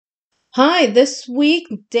Hi, this week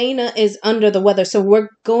Dana is under the weather, so we're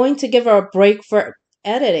going to give her a break for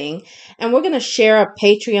editing and we're going to share a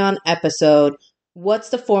Patreon episode. What's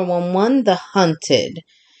the 411? The Hunted.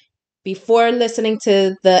 Before listening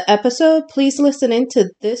to the episode, please listen into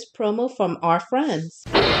this promo from our friends.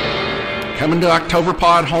 Coming to October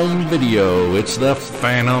Pod home video, it's the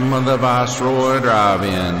Phantom of the Viceroy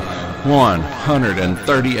Drive-In.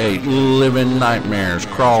 138 living nightmares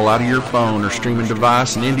crawl out of your phone or streaming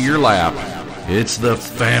device and into your lap. It's the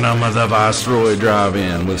Phantom of the Viceroy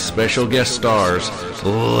Drive-In with special guest stars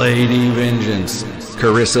Lady Vengeance,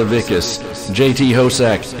 Carissa Vickus, JT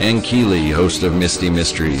Hosak, and Keeley, host of Misty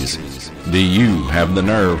Mysteries. Do you have the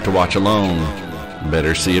nerve to watch alone?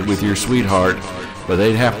 Better see it with your sweetheart, but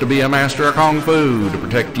they'd have to be a master of Kung Fu to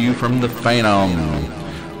protect you from the Phantom.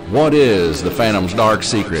 What is the Phantom's dark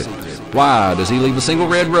secret? Why does he leave a single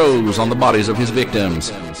red rose on the bodies of his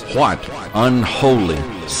victims? What unholy,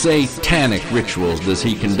 satanic rituals does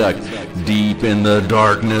he conduct deep in the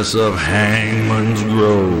darkness of Hangman's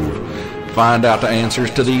Grove? Find out the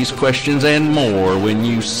answers to these questions and more when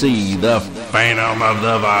you see the Phantom of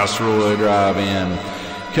the Viceroy Drive-In.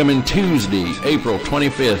 Coming Tuesday, April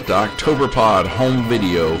 25th to October Pod home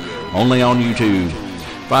video, only on YouTube.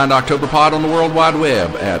 Find October Pod on the World Wide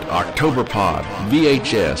Web at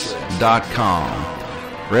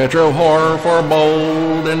octoberpodvhs.com. Retro horror for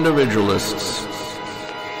bold individualists.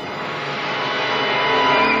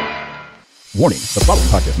 Warning, the following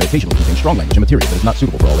podcast may occasionally contain strong language and material that is not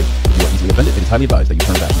suitable for all ages. If you are easily offended, it is highly advised that you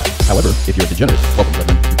turn back now. However, if you're a degenerate, welcome,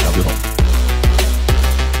 brethren. You can have your home.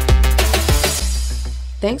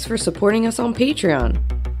 Thanks for supporting us on Patreon.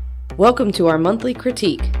 Welcome to our monthly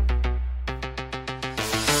critique.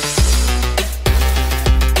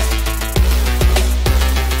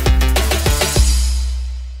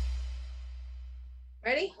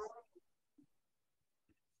 Ready?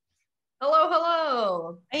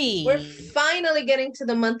 Hello. Hey. We're finally getting to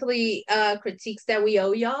the monthly critiques that we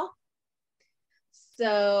owe y'all.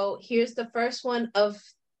 So here's the first one of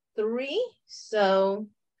 3. So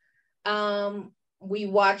we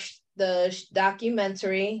watched the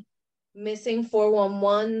documentary Missing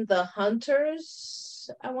 411, The Hunters,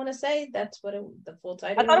 I want to say. That's what the full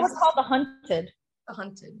title I thought it is. was called The Hunted. The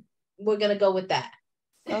Hunted. We're going to go with that.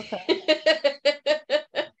 Okay.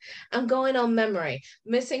 I'm going on memory.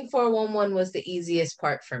 Missing 411 was the easiest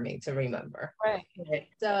part for me to remember. Right.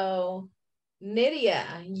 So, Nydia,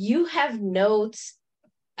 you have notes.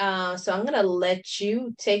 So I'm going to let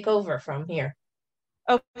you take over from here.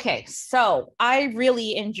 Okay. So I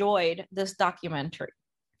really enjoyed this documentary.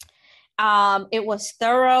 It was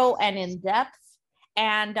thorough and in depth.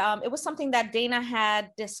 And it was something that Dana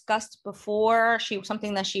had discussed before.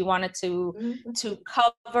 Something that she wanted to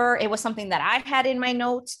cover. It was something that I had in my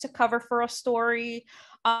notes to cover for a story.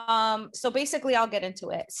 So basically, I'll get into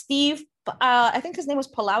it. Steve, I think his name was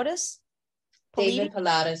Pilatus. David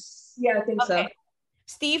Pilatus. Yeah, I think so.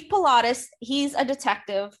 Steve Pilatus. He's a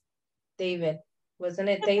detective. David, wasn't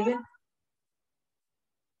it David?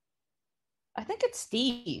 I think it's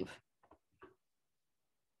Steve.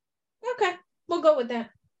 Okay. We'll go with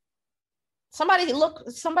that. Somebody look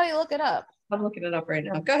it up. I'm looking it up right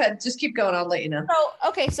now. Go ahead. Just keep going. I'll let you know.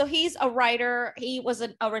 So he's a writer. He was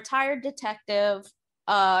a retired detective,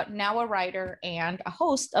 now a writer and a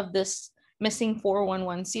host of this Missing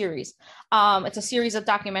 411 series. It's a series of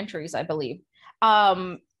documentaries, I believe.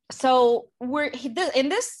 So in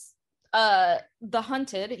this The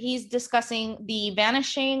Hunted, he's discussing the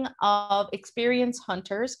vanishing of experienced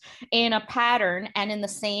hunters in a pattern and in the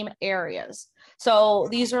same areas. So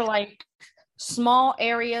these are like small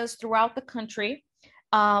areas throughout the country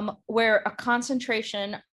where a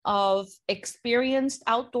concentration of experienced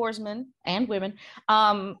outdoorsmen and women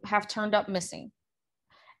have turned up missing.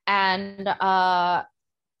 And the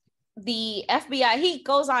FBI, he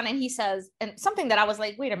goes on and he says, and something that I was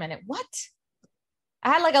like, wait a minute, what? I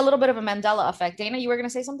had like a little bit of a Mandela effect. Dana, you were going to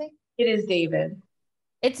say something? It is David.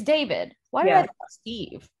 It's David. Why did I think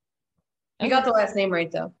Steve? You got the last name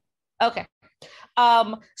right, though. Okay.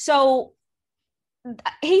 So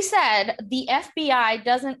he said the FBI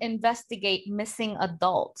doesn't investigate missing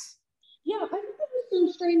adults. Yeah, I think that was so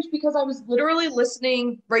strange because I was literally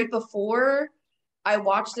listening right before I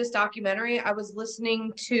watched this documentary. I was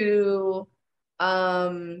listening to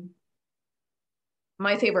My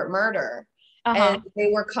Favorite Murder. And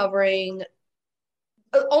they were covering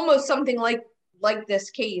almost something like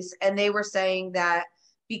this case. And they were saying that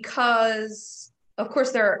because, of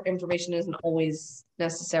course, their information isn't always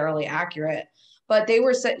necessarily accurate, but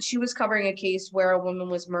she was covering a case where a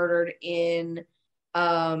woman was murdered in,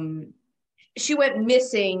 she went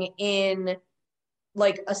missing in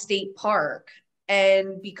like a state park.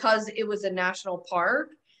 And because it was a national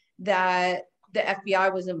park, that the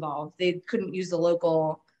FBI was involved. They couldn't use the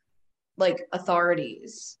local like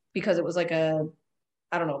authorities because it was like a,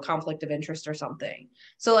 I don't know, conflict of interest or something.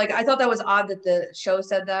 So like I thought that was odd that the show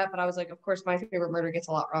said that, but I was like, of course, My Favorite Murder gets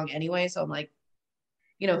a lot wrong anyway. So I'm like,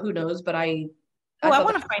 who knows? But I thought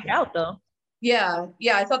want to find out though. yeah,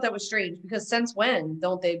 I thought that was strange because since when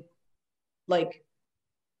don't they like?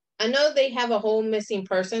 I know they have a whole missing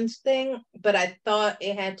persons thing, but I thought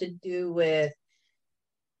it had to do with.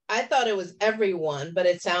 I thought it was everyone, but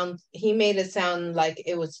he made it sound like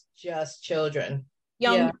it was just children.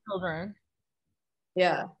 Young children.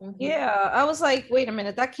 Yeah. Yeah. I was like, wait a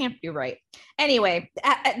minute, that can't be right. Anyway,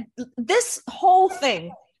 this whole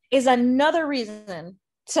thing is another reason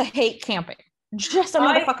to hate camping. Just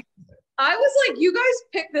another fucking. I was like, you guys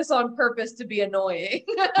picked this on purpose to be annoying.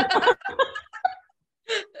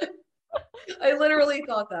 I literally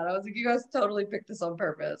thought that. I was like, you guys totally picked this on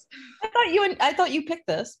purpose. I thought you picked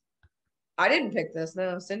this. I didn't pick this.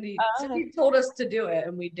 No, Cindy told us to do it,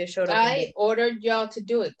 and we just showed up. I ordered y'all to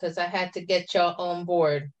do it because I had to get y'all on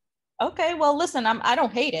board. Okay, well, listen, I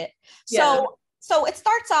don't hate it. Yeah. So it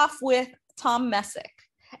starts off with Tom Messick,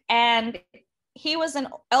 and he was an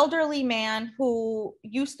elderly man who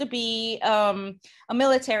used to be a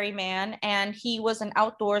military man, and he was an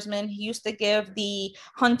outdoorsman. He used to give the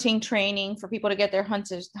hunting training for people to get their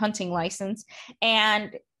hunting license,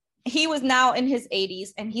 and he was now in his 80s,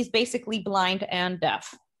 and he's basically blind and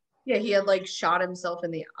deaf. Yeah, he had like shot himself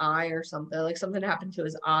in the eye or something. Like something happened to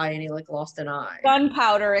his eye, and he like lost an eye.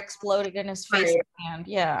 Gunpowder exploded in his face and hand.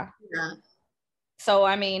 Yeah. So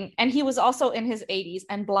I mean, and he was also in his 80s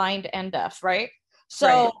and blind and deaf, right?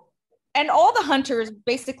 So, and all the hunters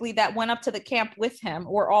basically that went up to the camp with him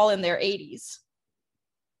were all in their 80s.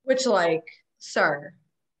 Which, like, sir.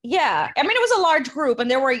 Yeah. I mean, it was a large group and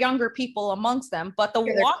there were younger people amongst them, but the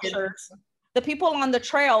watchers, the people on the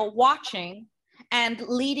trail watching and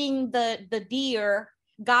leading the deer,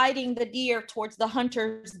 guiding the deer towards the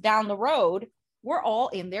hunters down the road, were all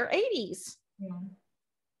in their 80s. Yeah.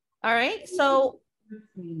 All right. So,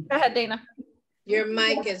 go ahead, Dana. Your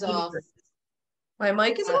mic is off. My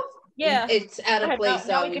mic is off? Yeah. It's out of place,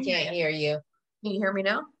 so we can't hear you. Can you hear me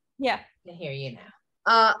now? Yeah. I can hear you now.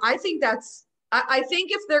 I think I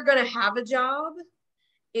think if they're going to have a job,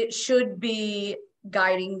 it should be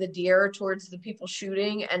guiding the deer towards the people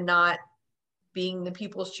shooting and not being the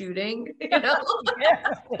people shooting,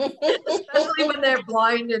 especially when they're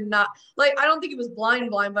blind and not like, I don't think it was blind,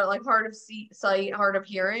 but like hard of sight, hard of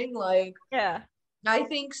hearing. Like, yeah. I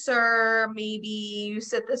think, sir, maybe you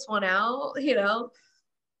sit this one out,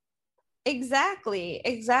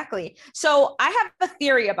 Exactly. So I have a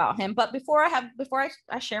theory about him, but before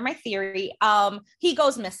I share my theory, he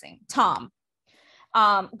goes missing. Tom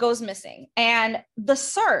goes missing, and the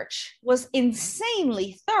search was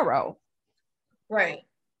insanely thorough. Right.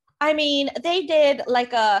 I mean, they did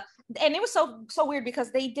like and it was so weird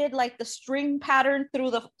because they did like the string pattern through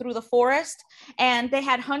the forest, and they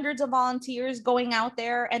had hundreds of volunteers going out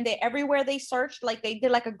there, and everywhere they searched, like they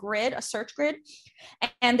did like a search grid,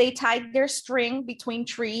 and they tied their string between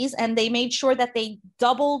trees, and they made sure that they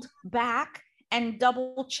doubled back and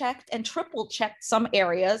double checked and triple checked some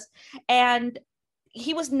areas, and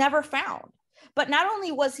he was never found. But not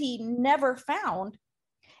only was he never found,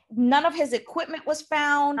 none of his equipment was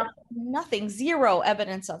found, nothing, zero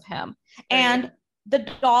evidence of him. And the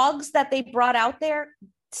dogs that they brought out there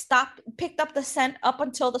picked up the scent up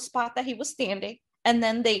until the spot that he was standing, and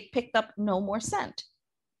then they picked up no more scent.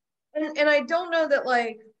 And I don't know that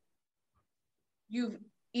like you've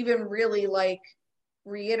even really like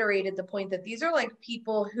reiterated the point that these are like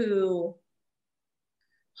people who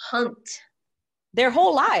hunt their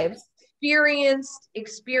whole lives.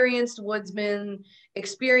 Experienced woodsmen,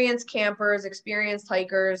 experienced campers, experienced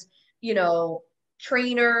hikers,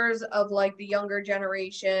 trainers of like the younger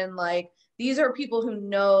generation. Like these are people who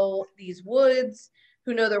know these woods,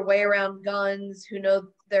 who know their way around guns, who know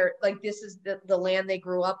their, like, this is the land they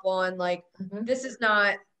grew up on. Like, this is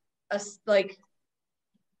not like,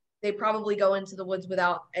 they probably go into the woods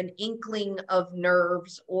without an inkling of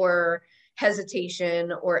nerves or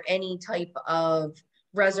hesitation or any type of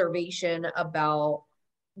reservation about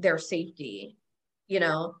their safety,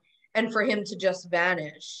 and for him to just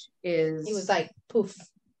vanish he was like poof.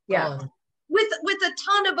 With a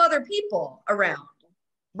ton of other people around.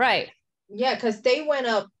 Right. Yeah, because they went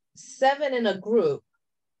up 7 in a group.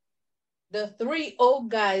 The 3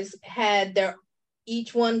 old guys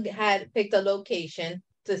each one had picked a location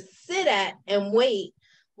to sit at and wait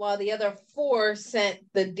while the other 4 sent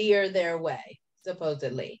the deer their way,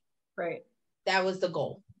 supposedly. Right. That was the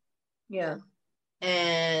goal. Yeah.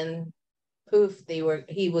 And poof,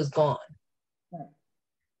 he was gone.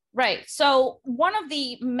 Right. So one of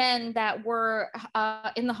the men that were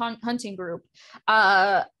in the hunting group,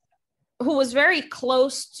 who was very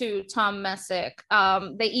close to Tom Messick,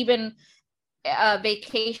 they even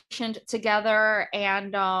vacationed together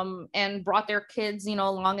and brought their kids,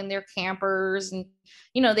 along in their campers, and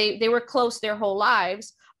they were close their whole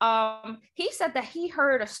lives. He said that he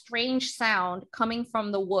heard a strange sound coming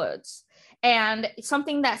from the woods, and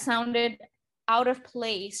something that sounded out of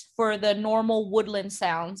place for the normal woodland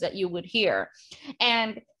sounds that you would hear.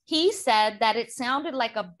 And he said that it sounded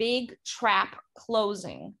like a big trap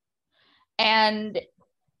closing. And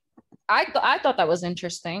I thought that was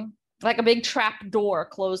interesting, like a big trap door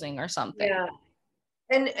closing or something. Yeah.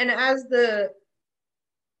 And as the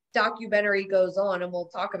documentary goes on, and we'll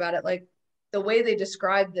talk about it, like the way they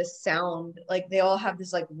describe this sound, like they all have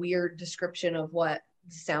this like weird description of what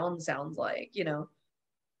sound sounds like,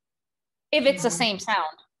 If it's the same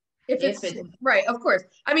sound. If it's right, of course.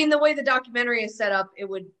 I mean, the way the documentary is set up, it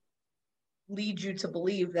would lead you to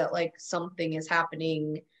believe that like something is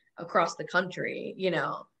happening across the country,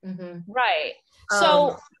 Right.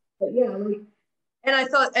 So but yeah, like, and I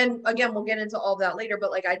thought, and again, we'll get into all that later,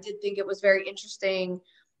 but like I did think it was very interesting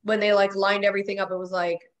when they like lined everything up. It was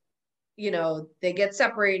like, they get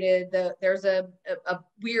separated. There's a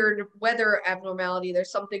weird weather abnormality.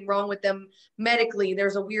 There's something wrong with them medically.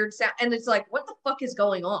 There's a weird sound, and it's like, what the fuck is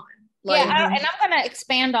going on? Like, yeah, and I'm gonna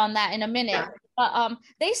expand on that in a minute. Yeah. But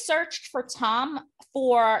they searched for Tom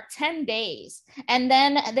for 10 days, and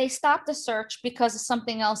then they stopped the search because of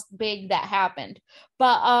something else big that happened.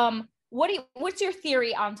 But what's your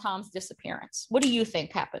theory on Tom's disappearance? What do you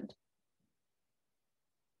think happened?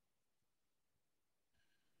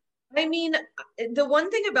 I mean, the one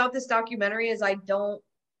thing about this documentary is I don't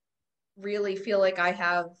really feel like I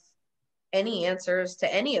have any answers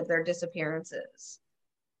to any of their disappearances.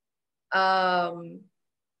 I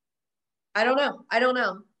don't know.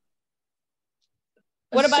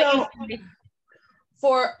 What about you?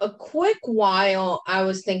 For a quick while, I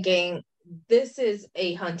was thinking this is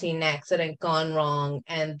a hunting accident gone wrong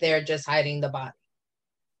and they're just hiding the body.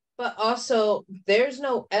 But also, there's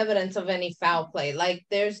no evidence of any foul play. Like,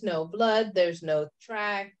 there's no blood, there's no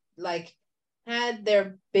track. Like, had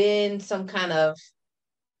there been some kind of,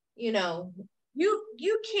 You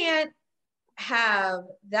can't have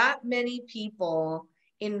that many people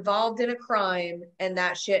involved in a crime and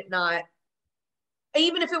that shit not,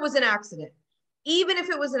 even if it was an accident,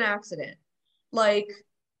 like,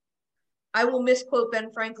 I will misquote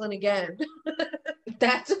Ben Franklin again.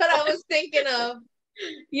 That's what I was thinking of.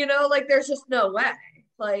 Like there's just no way.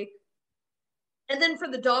 Like, and then for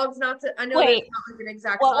the dogs not to, I know Wait, that's not like an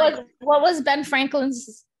exact what was Ben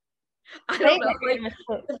Franklin's? I don't know.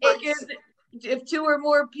 Like, if two or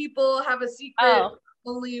more people have a secret,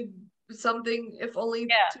 only something, if only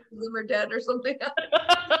two of them are dead or something.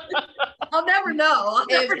 I'll never know.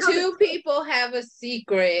 If two people have a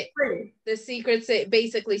secret, the secret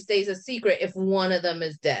basically stays a secret if one of them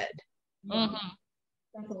is dead. Mm-hmm.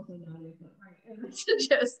 That's also not right.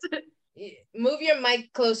 Just move your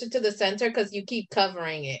mic closer to the center because you keep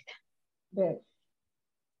covering it. Bitch.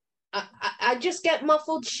 I just get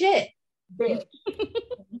muffled shit. Bitch.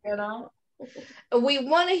 We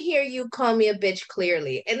want to hear you call me a bitch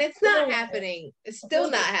clearly, and it's not happening. It's still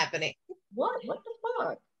not happening. What the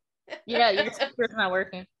fuck? Yeah, your speaker's not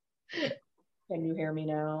working. Can you hear me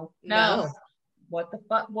now? No. What the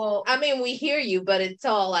fuck? Well, I mean, we hear you, but it's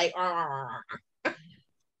all like, Can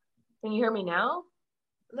you hear me now?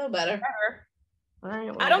 A little better. All right.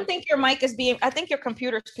 Well, I don't think your mic is I think your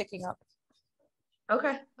computer's picking up.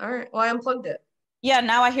 Okay. All right. Well, I unplugged it. Yeah,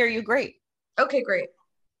 now I hear you great. Okay, great.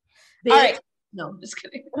 All right. No, I'm just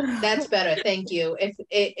kidding. That's better. Thank you.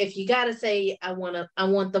 If you gotta say, I want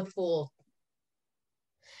the full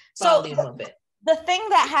volume of it. The thing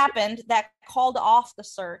that happened that called off the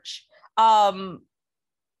search. Also,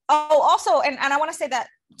 and I want to say that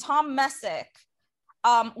Tom Messick,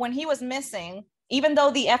 when he was missing, even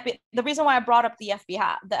though the reason why I brought up the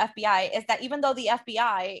FBI is that even though the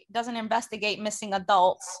FBI doesn't investigate missing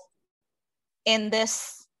adults in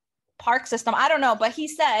this park system, I don't know, but he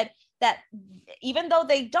said that even though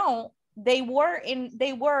they don't, they were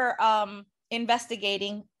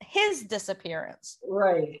investigating his disappearance.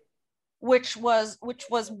 Right. Which was,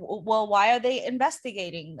 well, why are they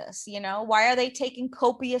investigating this? Why are they taking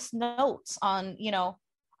copious notes on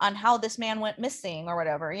how this man went missing or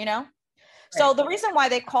whatever, Right. So the reason why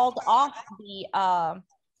they called off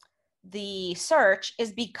the search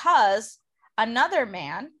is because another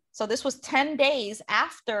man So this was 10 days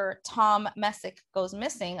after Tom Messick goes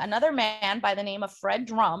missing. Another man by the name of Fred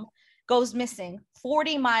Drum goes missing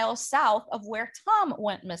 40 miles south of where Tom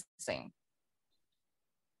went missing.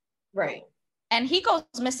 Right. And he goes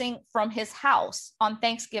missing from his house on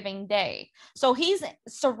Thanksgiving Day. So he's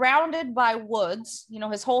surrounded by woods, you know,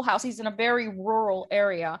 his whole house. He's in a very rural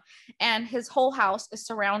area, and his whole house is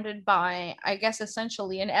surrounded by, I guess,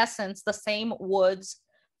 essentially, in essence, the same woods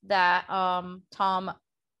that Tom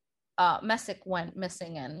Messick went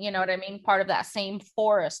missing in. You know what I mean? Part of that same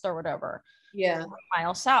forest or whatever. Yeah.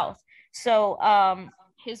 Miles south. So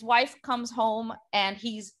his wife comes home and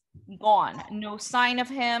he's gone. No sign of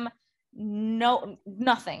him. No,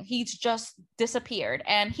 nothing. He's just disappeared.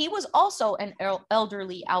 And he was also an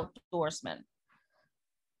elderly outdoorsman.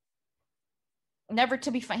 Never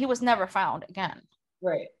to be found. He was never found again.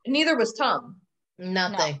 Right. Neither was Tom.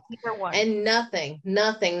 Nothing. No, neither one. And nothing,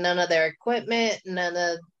 none of their equipment,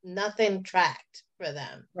 nothing tracked for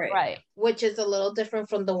them. Right. Which is a little different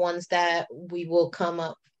from the ones that we will come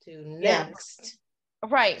up to next.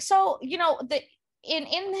 Right. So, you know, in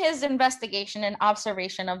his investigation and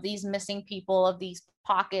observation of these missing people, of these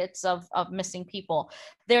pockets of missing people,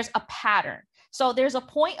 there's a pattern. So there's a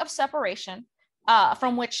point of separation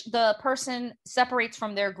from which the person separates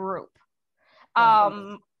from their group.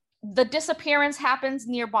 The disappearance happens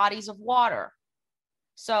near bodies of water.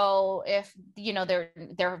 So if, you know,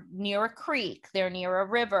 they're near a creek, they're near a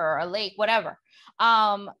river, a lake, whatever,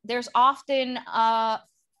 there's often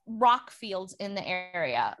rock fields in the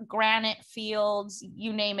area, granite fields,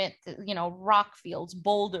 you name it, you know, rock fields,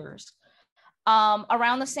 boulders,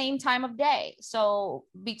 around the same time of day. So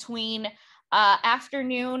between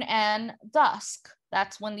afternoon and dusk,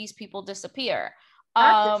 that's when these people disappear.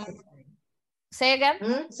 Say again?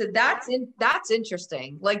 Mm-hmm. So that's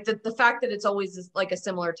interesting. Like the fact that it's always like a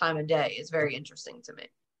similar time of day is very interesting to me.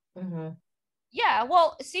 Mm-hmm. Yeah,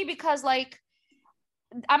 well, see, because like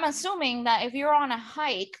I'm assuming that if you're on a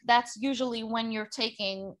hike, that's usually when you're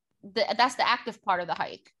taking that's the active part of the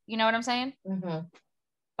hike. You know what I'm saying? Mm-hmm.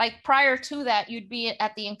 Like prior to that, you'd be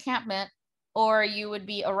at the encampment, or you would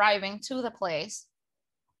be arriving to the place,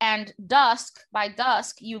 and by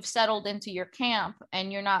dusk, you've settled into your camp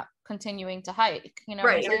and you're not continuing to hike. You know,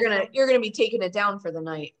 right? You're gonna be taking it down for the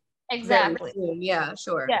night. Exactly. Yeah,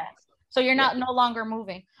 sure. Yeah. So you're no longer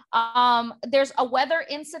moving. There's a weather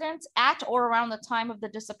incident at or around the time of the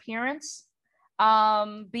disappearance,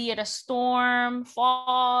 be it a storm,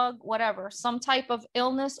 fog, whatever, some type of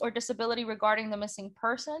illness or disability regarding the missing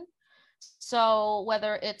person. So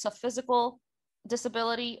whether it's a physical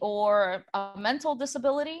disability or a mental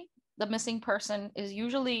disability, the missing person is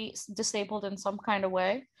usually disabled in some kind of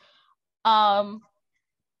way. And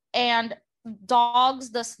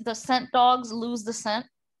dogs, the scent dogs lose the scent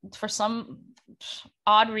for some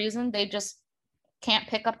odd reason. They just can't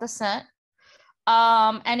pick up the scent.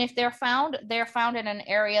 And if they're found in an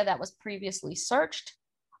area that was previously searched,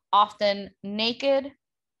 often naked.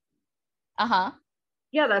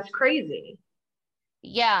 Yeah, that's crazy.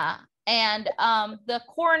 Yeah. And the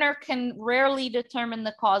coroner can rarely determine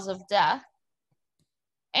the cause of death.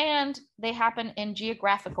 And they happen in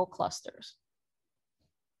geographical clusters.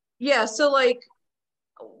 Yeah, so like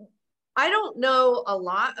I don't know a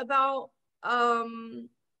lot about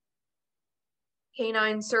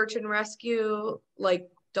canine search and rescue, like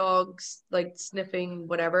dogs like sniffing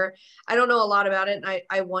whatever. I don't know a lot about it, and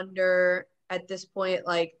I wonder at this point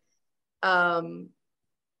like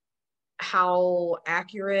how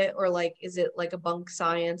accurate, or like is it like a bunk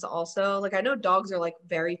science also? Like I know dogs are like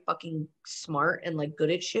very fucking smart and like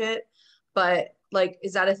good at shit, but like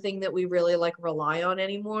is that a thing that we really like rely on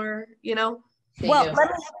anymore, you know? Well,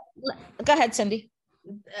 go ahead, Cindy.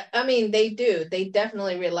 I mean, they do. They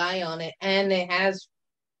definitely rely on it, and it has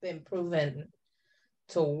been proven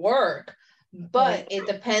to work, but it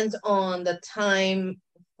depends on the time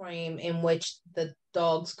frame in which the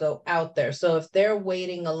dogs go out there. So if they're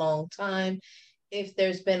waiting a long time, if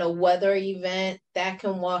there's been a weather event, that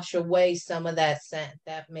can wash away some of that scent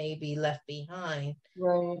that may be left behind,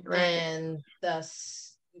 right. And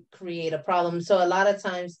thus create a problem. So a lot of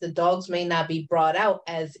times the dogs may not be brought out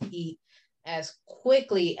as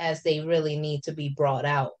quickly as they really need to be brought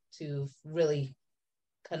out to really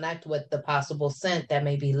connect with the possible scent that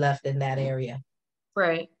may be left in that area.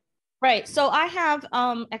 Right. So I have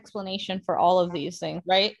explanation for all of these things,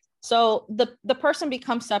 right? So the person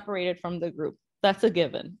becomes separated from the group. That's a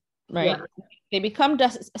given, right? Yeah. They become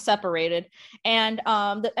separated, and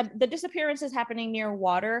the disappearance is happening near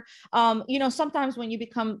water. You know, sometimes when you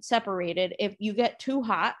become separated, if you get too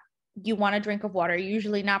hot, you want a drink of water. You're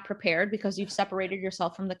usually not prepared because you've separated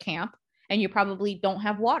yourself from the camp, and you probably don't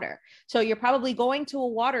have water. So you're probably going to a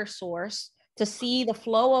water source to see the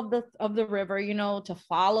flow of the river, you know, to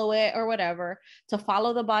follow it or whatever, to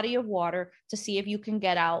follow the body of water to see if you can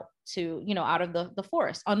get out to, you know, out of the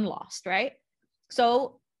forest unlost, right?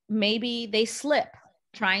 So maybe they slip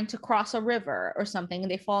trying to cross a river or something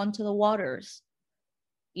and they fall into the waters,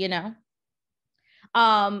 you know.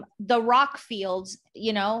 The rock fields,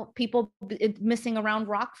 you know, people missing around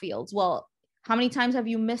rock fields. Well, how many times have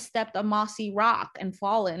you misstepped a mossy rock and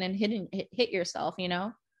fallen and hit yourself, you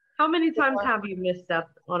know? How many times have you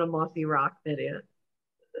misstepped on a mossy rock, Nydia?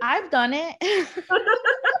 I've done it.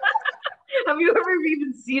 Have you ever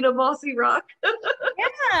even seen a mossy rock?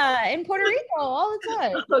 Yeah, in Puerto Rico all the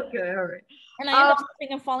time. Okay, all right. And I end up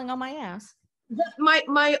slipping and falling on my ass.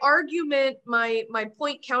 My argument, my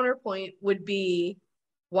point counterpoint would be,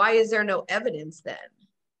 why is there no evidence then?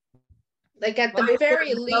 Like at the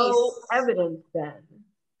very least, no evidence then.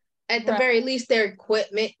 At the very least, their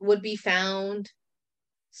equipment would be found.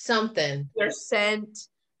 Something. Their scent,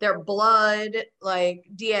 their blood, like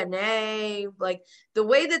DNA, like the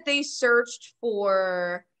way that they searched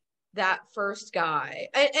for that first guy,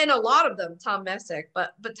 and a lot of them, Tom Messick,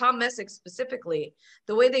 but Tom Messick specifically,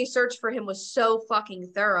 the way they searched for him was so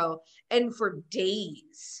fucking thorough, and for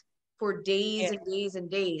days and days and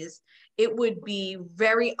days. It would be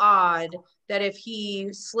very odd that if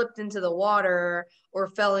he slipped into the water or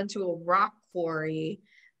fell into a rock quarry,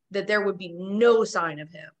 that there would be no sign of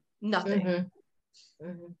him. Nothing. Mm-hmm.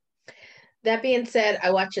 Mm-hmm. That being said,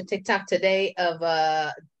 I watched a TikTok today of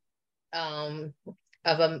an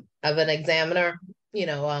examiner, you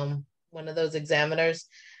know, one of those examiners,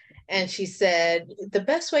 and she said the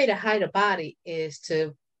best way to hide a body is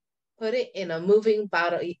to put it in a moving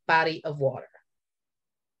body of water.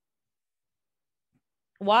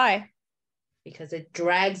 Why? Because it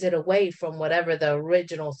drags it away from whatever the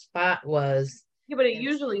original spot was. Yeah, but it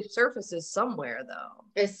usually surfaces somewhere, though.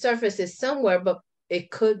 It surfaces somewhere, but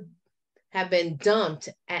it could have been dumped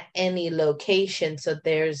at any location. So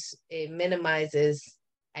it minimizes,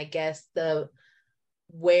 I guess,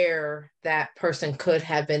 where that person could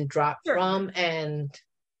have been dropped from. And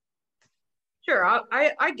sure,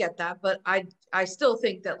 I get that, but I still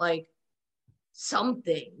think that, like,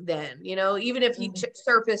 something then, you know, even if he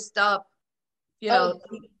surfaced up, you know,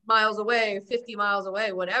 miles away, 50 miles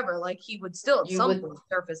away, whatever, like he would still at some point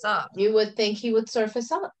surface up. You would think he would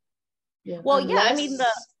surface up. Yeah. Well, yeah, I mean,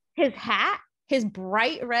 his hat, his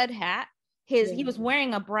bright red hat, he was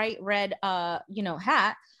wearing a bright red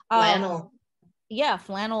hat. Flannel.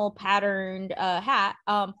 Flannel patterned hat.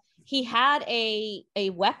 He had a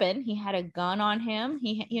weapon. He had a gun on him.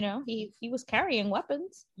 He was carrying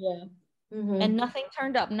weapons. Yeah. Mm-hmm. And nothing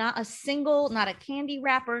turned up, not a candy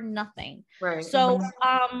wrapper, nothing. Right. So,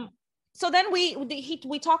 so then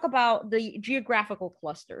we talk about the geographical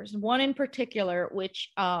clusters, one in particular,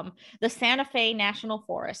 which the Santa Fe National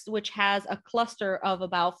Forest, which has a cluster of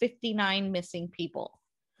about 59 missing people.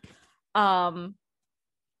 Dana,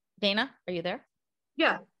 are you there?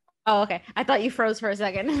 Yeah. Oh, okay. I thought you froze for a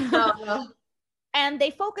second. No. And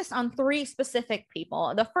they focus on three specific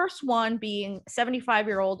people. The first one being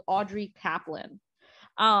 75-year-old Audrey Kaplan.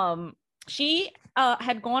 She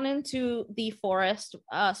had gone into the forest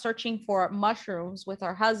searching for mushrooms with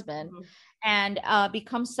her husband and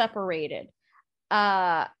become separated.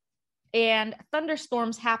 And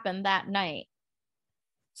thunderstorms happened that night.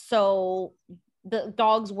 So the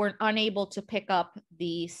dogs were unable to pick up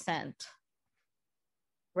the scent.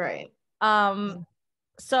 Right.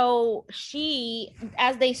 So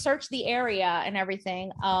as they searched the area and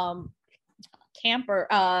everything,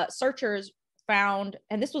 searchers found,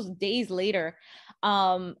 and this was days later,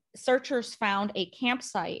 searchers found a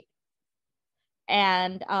campsite,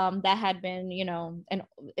 and that had been, and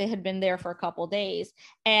it had been there for a couple days,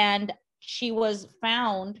 and she was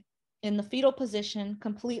found in the fetal position,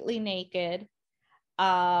 completely naked,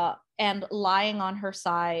 and lying on her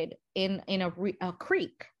side in a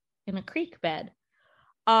creek bed.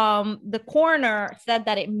 The coroner said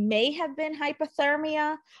that it may have been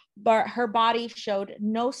hypothermia, but her body showed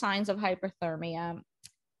no signs of hypothermia.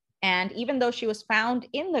 And even though she was found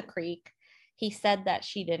in the creek, he said that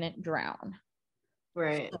she didn't drown.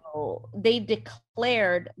 Right. So they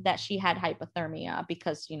declared that she had hypothermia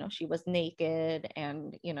because, she was naked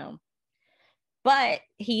and, but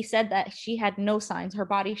he said that she had no signs. Her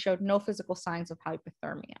body showed no physical signs of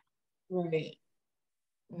hypothermia. Right.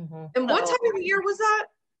 Mm-hmm. And what time of year was that?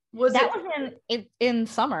 Was in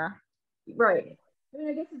summer. Right. I mean,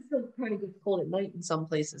 I guess it still kind of gets cold at night in some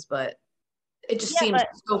places, but it just seems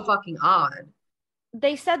so fucking odd.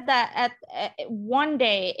 They said that at one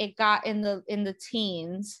day it got in the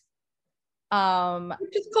teens,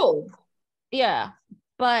 Which is cold. Yeah,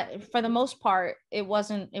 but for the most part, it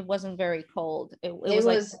wasn't very cold. It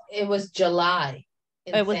was it was July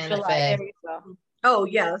in it was Santa July. Fe. There you go. Oh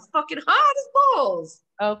yeah, it's fucking hot as balls.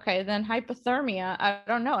 Okay, then hypothermia. I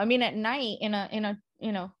don't know. I mean, at night in a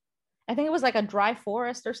I think it was like a dry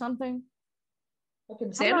forest or something.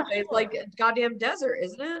 Fucking Santa Fe is like a goddamn desert,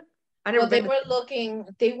 isn't it? I never Well, they been. were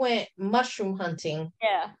they went mushroom hunting.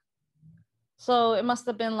 Yeah. So it must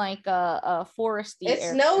have been like a foresty It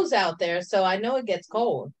area. snows out there, so I know it gets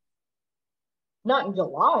cold. Not in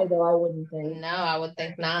July, though, I wouldn't think. No, I would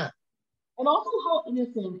think not. And also, how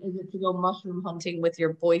innocent is it to go mushroom hunting with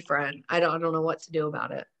your boyfriend? I don't know what to do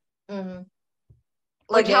about it. Mm-hmm.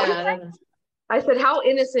 Like, Yeah, I said, how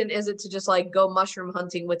innocent is it to just like go mushroom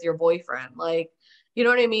hunting with your boyfriend? Like, you know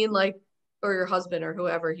what I mean? Like, or your husband or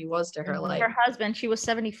whoever he was to her. Mhm. Like, Her husband, she was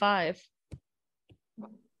 75.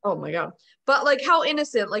 oh my God. But like, how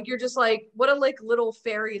innocent? Like, you're just like, what a like little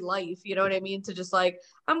fairy life. You know what I mean? To just like,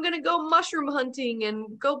 I'm gonna go mushroom hunting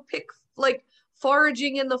and go pick like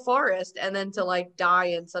foraging in the forest, and then to like die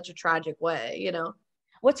in such a tragic way. You know?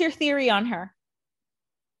 What's your theory on her?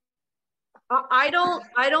 I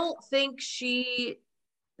don't think she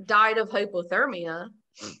died of hypothermia.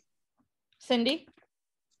 Cindy?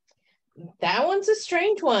 That one's a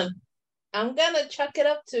strange one. I'm gonna chuck it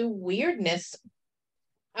up to weirdness.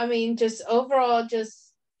 I mean, just overall,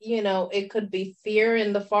 just, it could be fear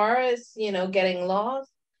in the forest, getting lost.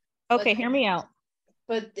 Okay, But- hear me out.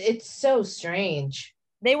 But it's so strange.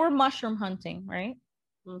 They were mushroom hunting, right?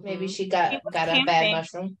 Maybe she got was a bad camping.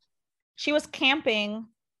 mushroom. She was camping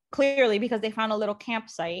clearly because they found a little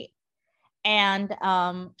campsite, and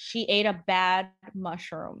she ate a bad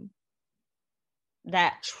mushroom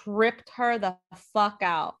that tripped her the fuck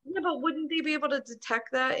out. Yeah, but wouldn't they be able to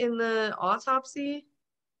detect that in the autopsy?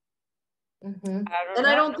 Mm-hmm.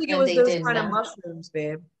 I don't think it was those kind of mushrooms,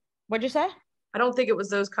 babe. What'd you say? I don't think it was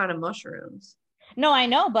those kind of mushrooms. No, I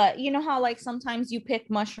know, but you know how like sometimes you pick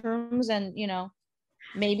mushrooms and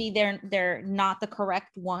maybe they're not the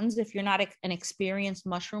correct ones if you're not an experienced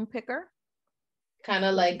mushroom picker. Kind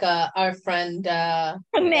of like our friend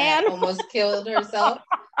Nan almost killed herself.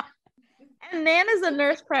 And Nan is a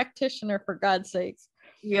nurse practitioner, for God's sakes.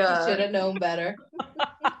 Yeah. Should have known better.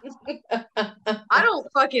 I don't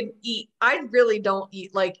fucking eat. I really don't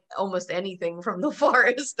eat like almost anything from the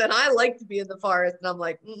forest. And I like to be in the forest. And I'm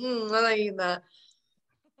like, I'm not eating that.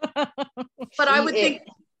 But I would think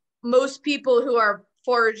most people who are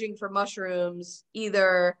foraging for mushrooms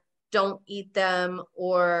either don't eat them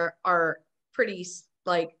or are pretty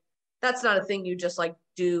like, that's not a thing you just like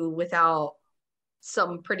do without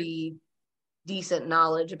some pretty decent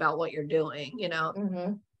knowledge about what you're doing,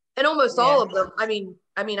 Mm-hmm. And almost all of them,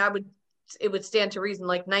 it would stand to reason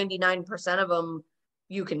like 99% of them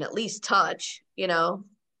you can at least touch, I don't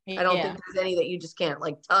think there's any that you just can't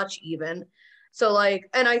like touch even. So like,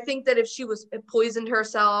 and I think that if she was poisoned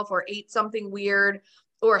herself or ate something weird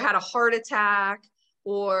or had a heart attack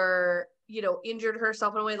or, injured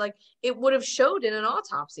herself in a way, like it would have showed in an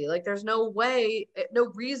autopsy. Like there's no way,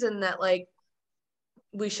 no reason that like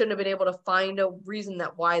we shouldn't have been able to find a reason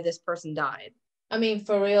that why this person died. I mean,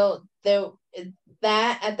 for real,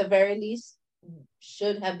 that at the very least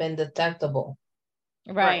should have been detectable.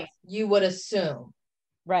 Right. You would assume.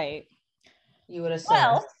 Right. You would assume.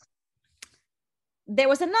 Well, there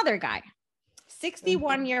was another guy,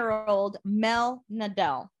 61-year-old Mel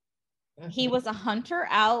Nadell. Mm-hmm. He was a hunter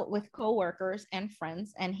out with coworkers and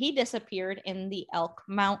friends, and he disappeared in the Elk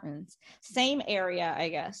Mountains. Same area, I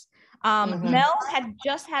guess. Mel had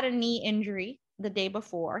just had a knee injury the day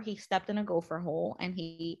before. He stepped in a gopher hole and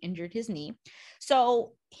he injured his knee.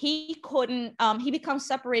 So he couldn't, he becomes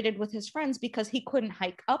separated with his friends because he couldn't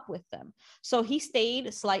hike up with them. So he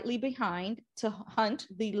stayed slightly behind to hunt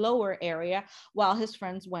the lower area while his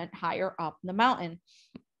friends went higher up the mountain.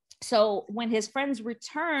 So when his friends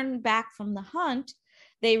returned back from the hunt,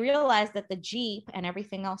 they realized that the Jeep and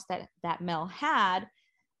everything else that Mel had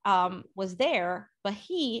was there, but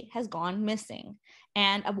he has gone missing.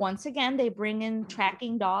 And once again, they bring in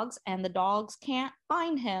tracking dogs, and the dogs can't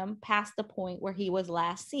find him past the point where he was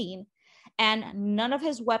last seen. And none of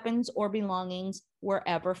his weapons or belongings were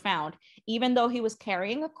ever found, even though he was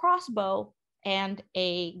carrying a crossbow and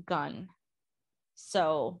a gun.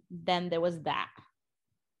 So then there was that.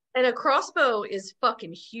 And a crossbow is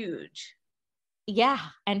fucking huge. Yeah,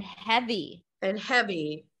 and heavy.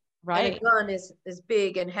 Right. And a gun is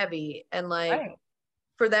big and heavy. And like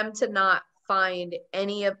for them to not find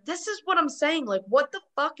any of this is what I'm saying. Like, what the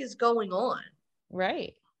fuck is going on?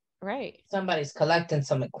 Right. Right. Somebody's collecting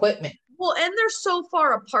some equipment. Well, and they're so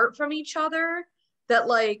far apart from each other that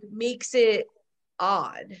like makes it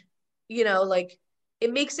odd. You know, like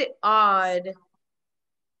it makes it odd.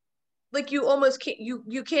 Like you almost can't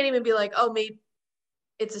you can't even be like, oh, maybe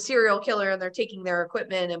it's a serial killer and they're taking their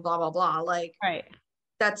equipment and blah blah blah. Like Right.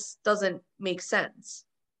 that's doesn't make sense,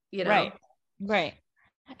 you know? Right. Right.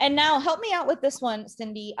 And now help me out with this one,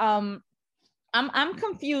 Cindy. I'm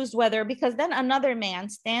confused whether, because then another man,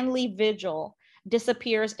 Stanley Vigil,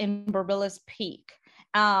 disappears in Barbilla's Peak.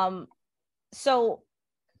 So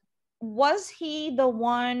was he the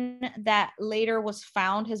one that later was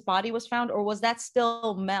found, his body was found, or was that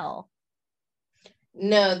still Mel?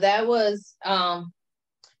 No, that was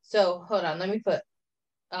so hold on, let me put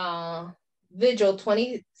Vigil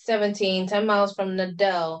 2017, 10 miles from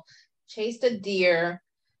Nadell, chased a deer,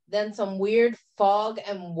 then some weird fog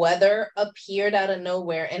and weather appeared out of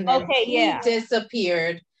nowhere, and then he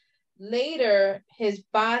disappeared. Later, his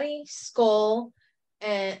body, skull,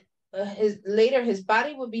 and his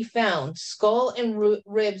body would be found. Skull and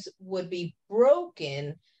ribs would be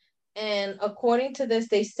broken, and according to this,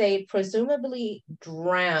 they say presumably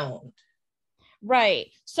drowned. Right.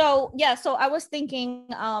 So yeah, so I was thinking,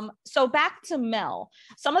 so back to Mel.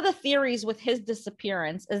 Some of the theories with his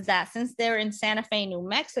disappearance is that since they're in Santa Fe, New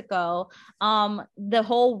Mexico, the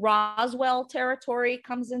whole Roswell territory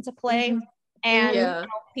comes into play. And you know,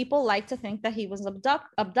 people like to think that he was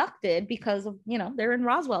abducted because of, you know, they're in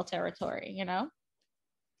Roswell territory, you know.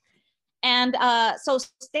 And so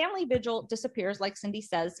Stanley Vigil disappears, like Cindy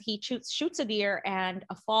says. He shoots a deer, and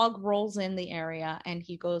a fog rolls in the area, and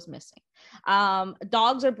he goes missing.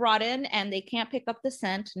 Dogs are brought in, and they can't pick up the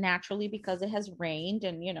scent naturally because it has rained,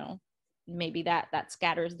 and you know, maybe that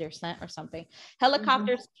scatters their scent or something.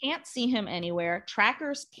 Helicopters can't see him anywhere.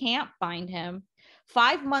 Trackers can't find him.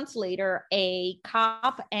 5 months later, a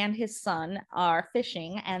cop and his son are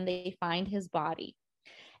fishing, and they find his body.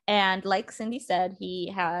 And like Cindy said, he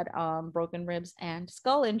had broken ribs and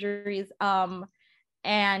skull injuries.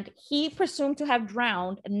 And he presumed to have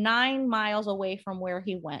drowned 9 miles away from where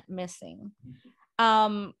he went missing.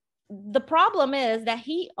 The problem is that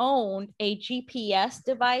he owned a GPS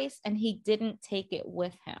device and he didn't take it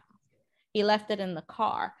with him. He left it in the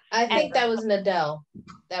car. I think that was Nadell.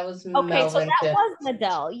 That was okay. Melvin So that too. was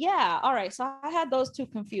Nadell. Yeah. All right. So I had those two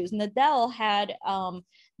confused. Nadell had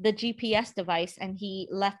the GPS device and he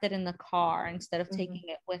left it in the car instead of taking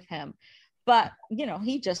it with him. But you know,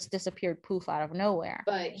 he just disappeared poof out of nowhere.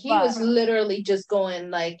 But he was literally just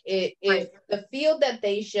going like if the field that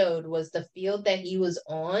they showed was the field that he was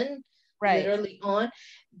on, literally on,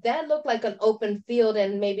 that looked like an open field,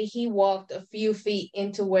 and maybe he walked a few feet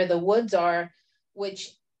into where the woods are,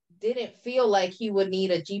 which didn't feel like he would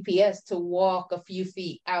need a GPS to walk a few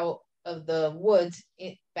feet out of the woods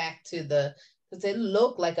back to the, because it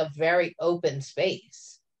looked like a very open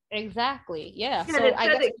space. Exactly. Yeah. So I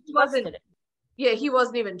guess he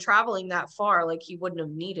wasn't even traveling that far. Like he wouldn't have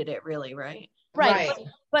needed it really, right? Right.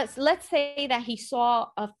 But let's say that he saw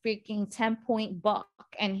a freaking 10-point buck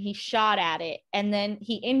and he shot at it and then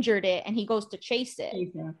he injured it and he goes to chase it.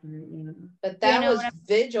 But that was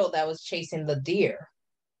Vigil that was chasing the deer.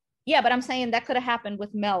 Yeah, but I'm saying that could have happened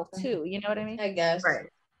with Mel too. You know what I mean? I guess. Right.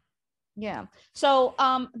 Yeah. So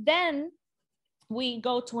then we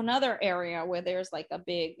go to another area where there's like a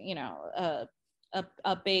big, you know,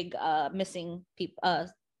 a big missing people,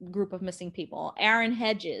 group of missing people. Aaron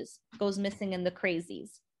Hedges goes missing in the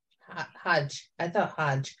Crazies. Hodge. I thought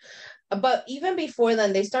Hodge. But even before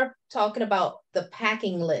then, they start talking about the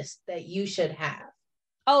packing list that you should have.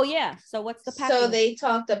 Oh, yeah. So what's the packing So list? they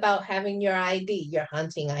talked about having your ID, your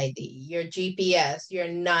hunting ID, your GPS, your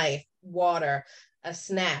knife, water, a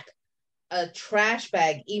snack, a trash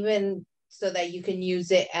bag, even so that you can use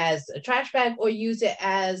it as a trash bag or use it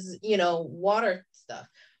as, you know, water stuff.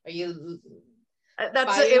 Are you...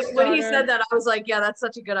 when he said that, I was like, yeah, that's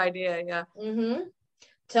such a good idea. Yeah.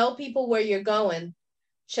 Tell people where you're going.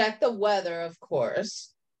 Check the weather, of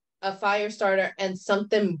course. A fire starter and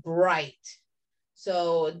something bright.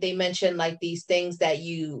 So they mentioned like these things that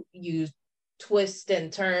you twist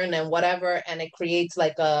and turn and whatever, and it creates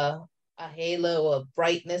like a halo of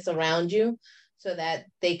brightness around you so that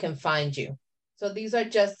they can find you. So these are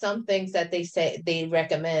just some things that they say they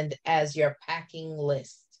recommend as your packing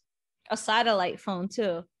list. A satellite phone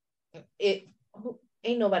too.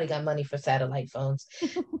 Ain't nobody got money for satellite phones,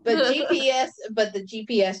 but the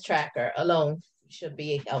GPS tracker alone should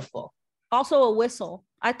be helpful. Also a whistle.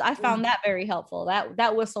 I found that very helpful.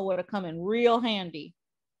 That whistle would have come in real handy.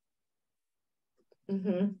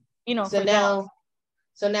 You know.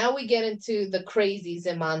 So now we get into the Crazies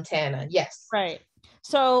in Montana. Yes. Right.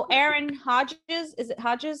 So Aaron Hodges, is it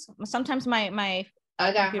Hodges? Sometimes my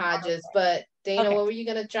I got Hodges, but Dana, Okay. what were you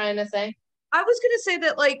gonna try to say? I was gonna say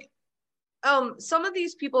that like some of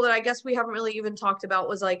these people that I guess we haven't really even talked about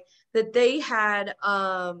was like that they had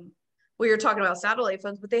we were talking about satellite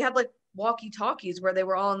phones, but they had like walkie-talkies where they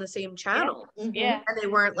were all on the same channel Yeah. and they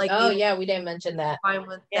weren't like Oh able yeah, we didn't mention that. to find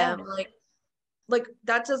with Yeah. them. Like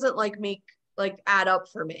that doesn't like make like add up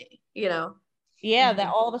for me, you know? Yeah,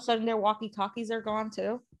 that all of a sudden their walkie-talkies are gone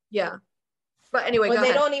too. Yeah. But anyway, When go they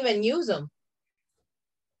ahead. don't even use them.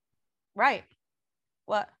 Right.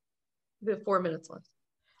 What? We have 4 minutes left.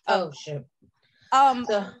 Oh shoot.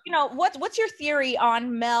 So, You know, what's your theory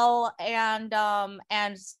on Mel and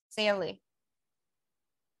Stanley?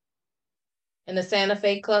 in the Santa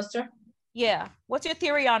Fe cluster. Yeah. What's your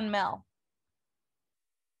theory on Mel?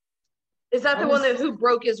 Is that the one that who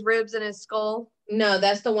broke his ribs and his skull? No,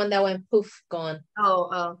 that's the one that went poof, gone.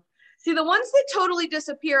 Oh. See, the ones that totally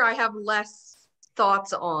disappear, I have less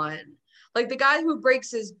thoughts on. Like the guy who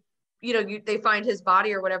breaks his, they find his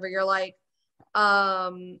body or whatever. You're like,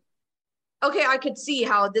 okay, I could see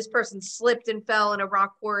how this person slipped and fell in a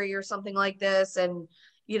rock quarry or something like this, and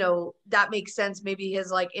that makes sense. Maybe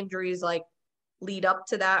his like injuries like lead up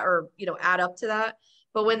to that, or add up to that.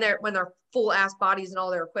 But when their full ass bodies and all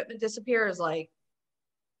their equipment disappears, like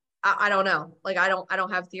I don't know. Like I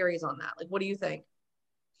don't have theories on that. Like, what do you think?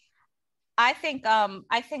 I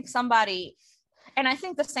think somebody, and I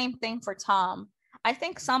think the same thing for Tom. I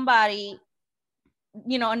think somebody,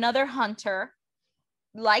 another hunter,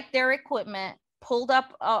 liked their equipment, pulled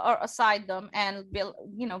up aside them, and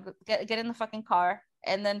get in the fucking car,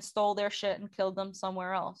 and then stole their shit and killed them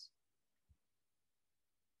somewhere else.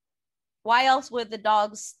 Why else would the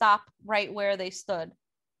dogs stop right where they stood?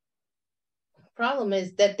 Problem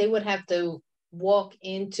is that they would have to walk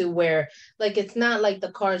into where, like, it's not like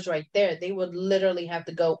the car's right there. They would literally have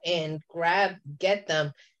to go in, get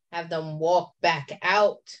them, have them walk back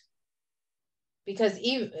out. Because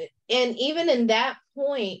even in that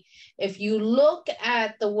point, if you look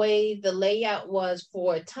at the way the layout was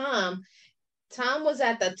for Tom was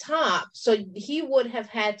at the top, so he would have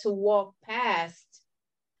had to walk past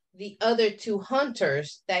the other two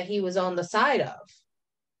hunters that he was on the side of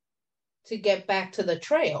to get back to the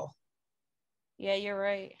trail. Yeah, you're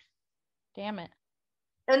right. Damn it.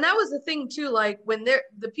 And that was the thing too, like when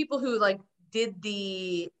the people who like did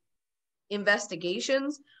the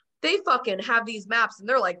investigations, they fucking have these maps and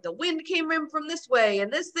they're like, the wind came in from this way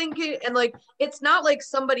and this thing came, and like it's not like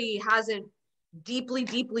somebody hasn't deeply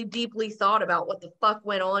thought about what the fuck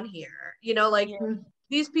went on here.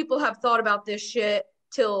 These people have thought about this shit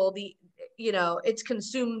till it's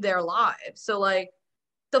consumed their lives. So like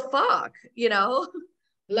the fuck,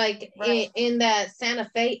 Like right. in that Santa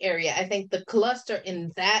Fe area, I think the cluster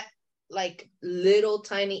in that like little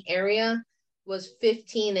tiny area was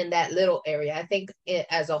 15 in that little area. I think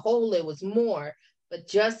as a whole it was more, but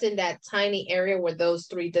just in that tiny area where those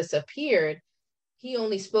three disappeared, he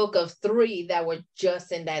only spoke of 3 that were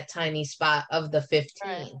just in that tiny spot of the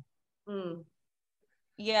 15. Right.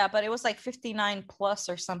 Yeah, but it was like 59 plus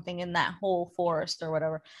or something in that whole forest or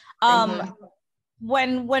whatever.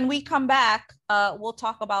 When we come back, we'll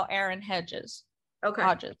talk about Aaron Hodges. Okay.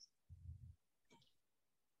 Hodges.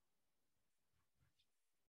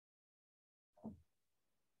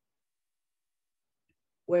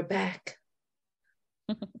 We're back.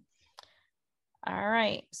 All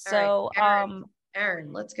right. So,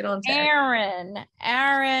 Aaron, let's get on to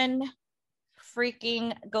Aaron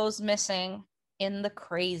freaking goes missing in the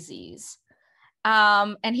crazies.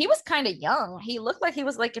 And he was kind of young. He looked like he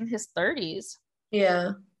was like in his 30s.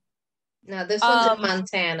 Yeah. Now this one's in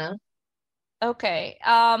Montana. Okay.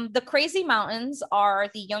 The Crazy Mountains are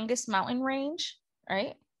the youngest mountain range,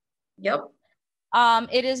 right? Yep.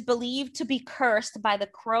 It is believed to be cursed by the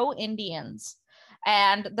Crow Indians,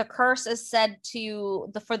 and the curse is said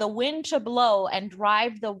for the wind to blow and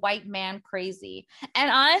drive the white man crazy.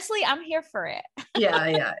 And honestly, I'm here for it.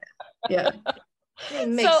 Yeah. It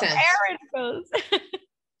makes sense. Aaron goes,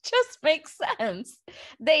 just makes sense.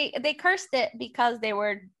 They cursed it because they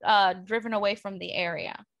were driven away from the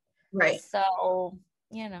area. Right. So,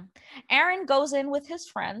 Aaron goes in with his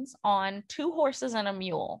friends on 2 horses and a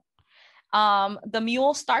mule. The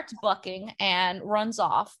mule starts bucking and runs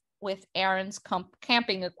off with Aaron's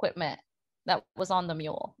camping equipment that was on the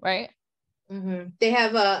mule, right? Mm-hmm. They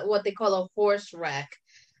have what they call a horse wreck.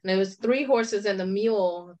 And it was 3 horses and the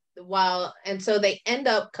mule and so they end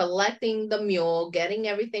up collecting the mule, getting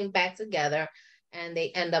everything back together, and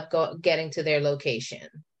they end up getting to their location.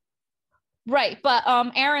 Right, but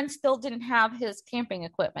Aaron still didn't have his camping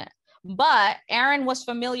equipment. But Aaron was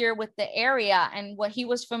familiar with the area, and what he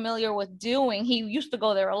was familiar with doing, he used to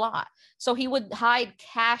go there a lot. So he would hide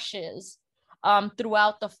caches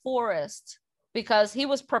throughout the forest because he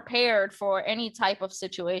was prepared for any type of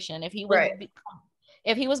situation. If he was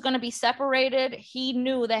if he was going to be separated, he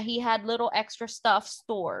knew that he had little extra stuff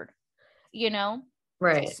stored, you know?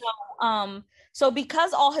 Right. So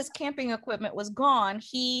because all his camping equipment was gone,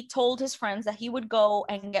 he told his friends that he would go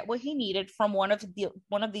and get what he needed from one of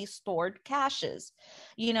these stored caches,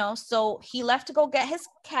 you know? So he left to go get his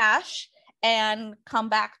cache and come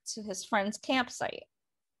back to his friend's campsite.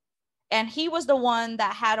 And he was the one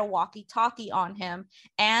that had a walkie-talkie on him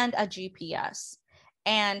and a GPS.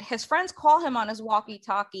 And his friends call him on his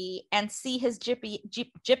walkie-talkie and see his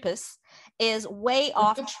GPS is way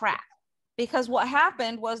off track. Because what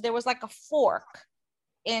happened was there was like a fork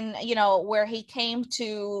in, you know, where he came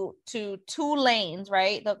to two lanes,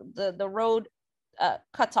 right? The road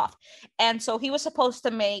cuts off. And so he was supposed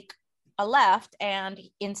to make a left, and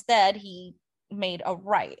instead he made a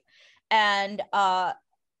right. And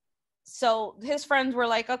so his friends were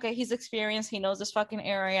like, okay, he's experienced, he knows this fucking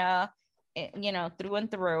area, you know, through and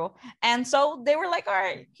through. And so they were like, all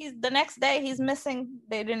right, the next day he's missing.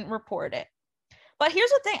 They didn't report it. But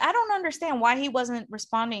here's the thing, I don't understand why he wasn't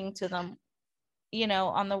responding to them, you know,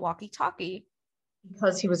 on the walkie-talkie.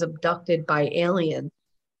 Because he was abducted by aliens.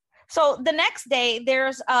 So the next day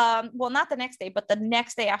there's well, not the next day, but the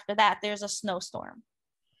next day after that, there's a snowstorm.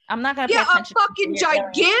 I'm not gonna pay attention. A fucking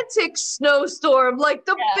gigantic snowstorm, like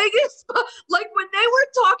the biggest. Like when they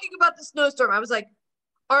were talking about the snowstorm, I was like,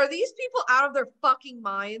 "Are these people out of their fucking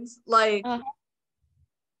minds?" Like,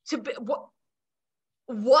 to be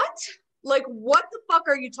what? Like, what the fuck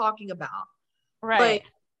are you talking about? Right? Like,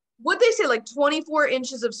 what they say, like 24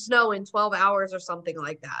 inches of snow in 12 hours or something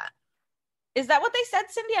like that. Is that what they said,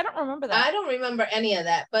 Cindy? I don't remember that. I don't remember any of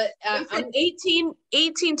that, but they said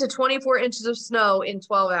 18 to 24 inches of snow in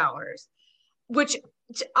 12 hours, which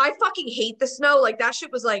I fucking hate the snow. Like that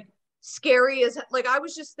shit was like scary as like, I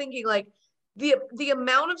was just thinking like the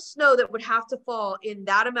amount of snow that would have to fall in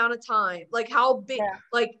that amount of time, like how big,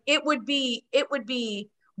 like it would be,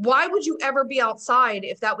 why would you ever be outside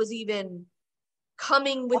if that was even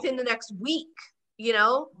coming within the next week, you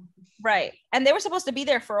know? Right. And they were supposed to be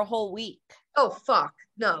there for a whole week. Oh, fuck.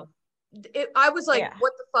 No. I was like,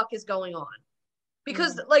 what the fuck is going on?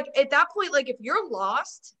 Because like at that point, like if you're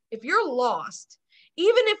lost,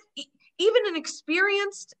 even an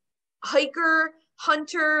experienced hiker,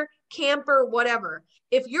 hunter, camper, whatever,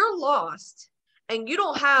 if you're lost and you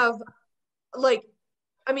don't have like,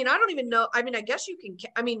 I mean, I don't even know. I mean, I guess you can,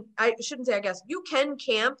 I mean, I shouldn't say, I guess you can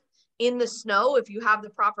camp in the snow if you have the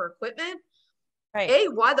proper equipment. Right. A,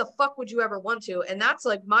 why the fuck would you ever want to? And that's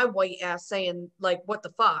like my white ass saying like, what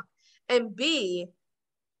the fuck? And B,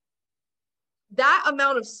 that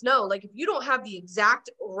amount of snow, like if you don't have the exact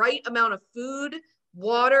right amount of food,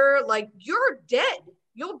 water, like you're dead.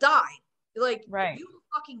 You'll die. Like you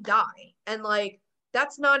fucking die. And like,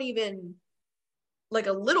 that's not even like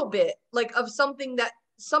a little bit like of something that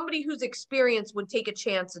somebody who's experienced would take a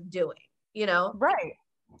chance of doing, you know? Right.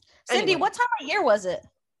 Cindy, what time of year was it?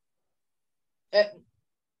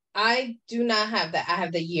 I do not have that. I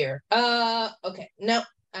have the year. Okay. No,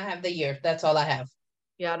 I have the year. That's all I have.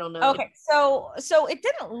 Yeah, I don't know. Okay. So it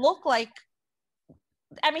didn't look like,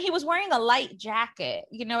 I mean, he was wearing a light jacket,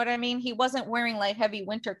 you know what I mean? He wasn't wearing like heavy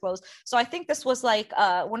winter clothes. So I think this was like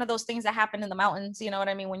one of those things that happen in the mountains, you know what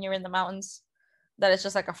I mean? When you're in the mountains, that it's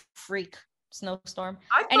just like a freak snowstorm.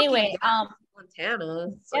 Anyway,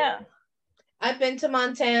 Montana. So. Yeah. I've been to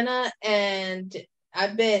Montana and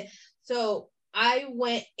I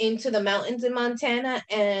went into the mountains in Montana,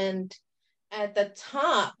 and at the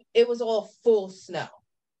top, it was all full snow.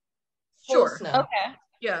 Full snow. Okay.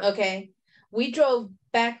 Yeah. Okay. We drove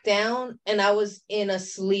back down, and I was in a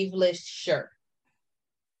sleeveless shirt.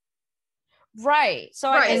 Right.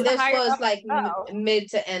 So and this was like mid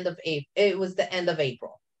to end of April. It was the end of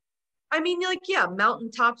April. I mean, like, yeah,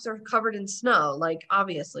 mountaintops are covered in snow. Like,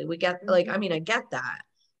 obviously, we get like, I mean, I get that.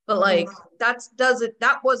 But like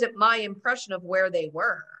that wasn't my impression of where they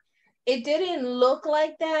were. It didn't look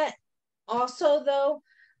like that. Also, though,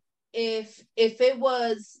 if it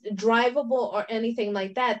was drivable or anything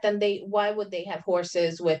like that, then why would they have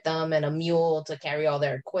horses with them and a mule to carry all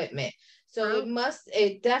their equipment? So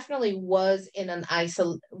it definitely was in an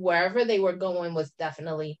wherever they were going was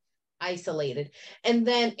definitely isolated. And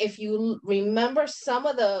then if you remember some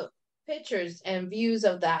of the pictures and views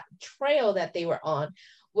of that trail that they were on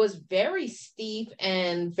was very steep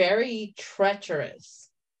and very treacherous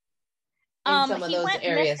in some of those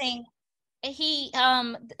areas. Missing.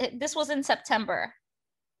 This was in September.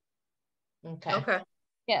 Okay.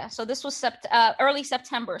 Yeah, so this was early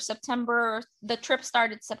September. The trip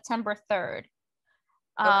started September 3rd.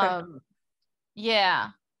 Yeah.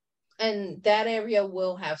 And that area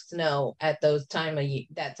will have snow at that time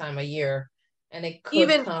of year, and it could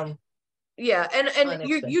Even come. Yeah, and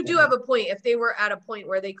you do unexpectedly. have a point. If they were at a point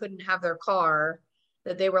where they couldn't have their car,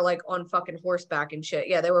 that they were like on fucking horseback and shit.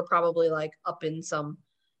 Yeah, they were probably like up in some,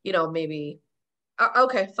 maybe.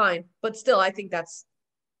 Okay, fine, but still, I think that's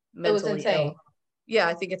It was mentally insane. ill. Yeah,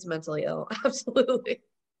 I think it's mentally ill. Absolutely.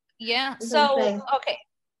 Yeah. It was So, insane. okay.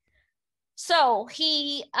 So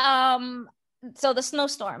so the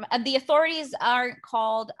snowstorm, and the authorities aren't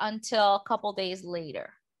called until a couple days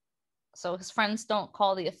later. So his friends don't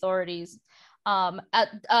call the authorities.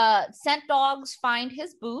 Scent dogs find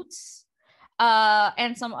his boots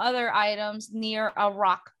and some other items near a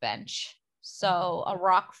rock bench. So a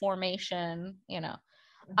rock formation,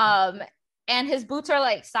 and his boots are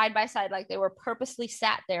like side by side, like they were purposely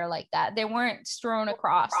sat there like that. They weren't strewn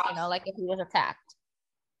across, like if he was attacked.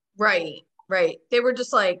 Right, right. They were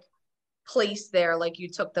just like placed there, like you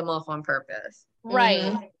took them off on purpose.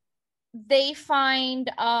 Right. They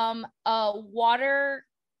find a water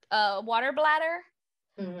bladder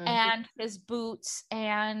and his boots,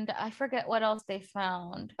 and I forget what else they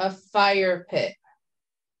found. A fire pit.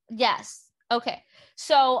 Yes. Okay.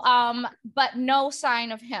 So but no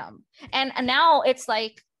sign of him. And now it's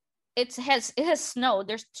like it has snowed.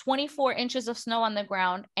 There's 24 inches of snow on the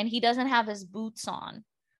ground, and he doesn't have his boots on.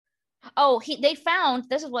 Oh,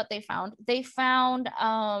 this is what they found. They found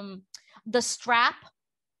the strap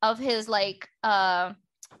of his like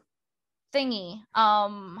thingy,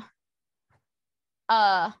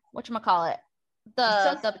 whatchamacallit,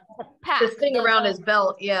 the pack, This thing around his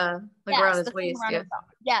belt, yeah, like around his waist, yeah.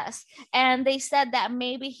 Yes, and they said that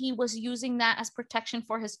maybe he was using that as protection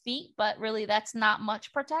for his feet, but really that's not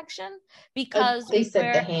much protection, because they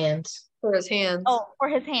said the hands. For his hands. Oh, for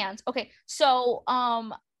his hands. Okay, so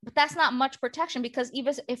but that's not much protection, because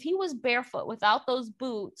even if he was barefoot without those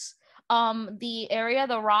boots,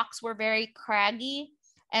 the rocks were very craggy,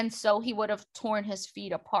 and so he would have torn his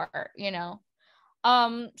feet apart,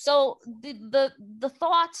 so the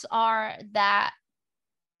thoughts are that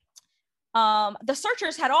the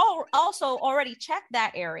searchers had also already checked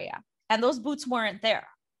that area, and those boots weren't there.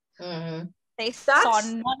 They saw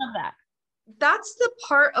none of that. That's the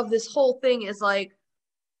part of this whole thing, is like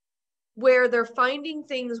where they're finding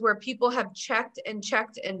things where people have checked and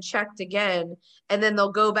checked and checked again, and then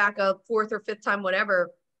they'll go back a fourth or fifth time,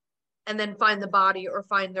 whatever, and then find the body or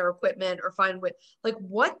find their equipment or find what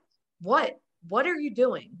are you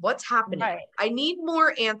doing? What's happening? Right. I need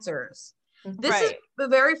more answers. This is a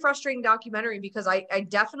very frustrating documentary, because I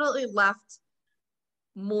definitely left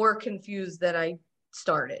more confused than I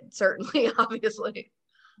started, certainly, obviously.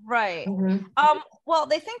 Right. Well,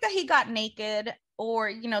 they think that he got naked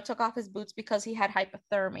or took off his boots because he had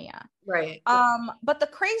hypothermia. Right. But the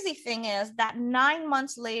crazy thing is that 9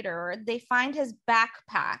 months later, they find his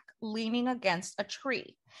backpack leaning against a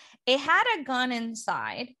tree. It had a gun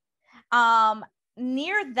inside.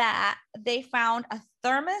 Near that, they found a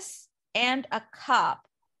thermos and a cup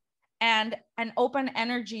and an open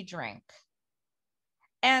energy drink.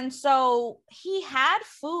 And so he had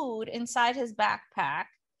food inside his backpack.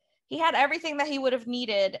 He had everything that he would have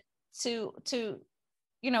needed to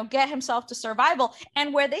get himself to survival.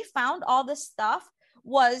 And where they found all this stuff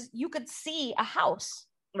was, you could see a house,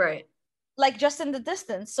 right, like just in the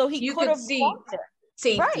distance. So you could see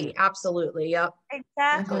safety. Right. Absolutely. Yep.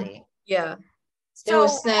 Exactly. Yeah. There were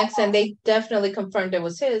snacks, and they definitely confirmed it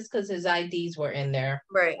was his, because his IDs were in there.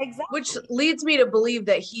 Right. Exactly. Which leads me to believe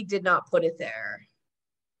that he did not put it there.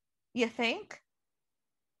 You think?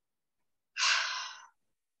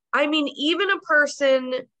 I mean, even a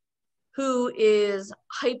person who is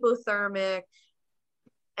hypothermic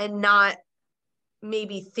and not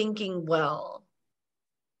maybe thinking well,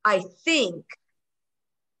 I think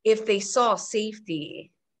if they saw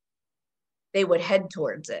safety, they would head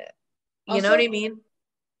towards it. You know what I mean?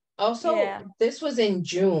 Also, this was in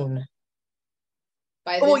June.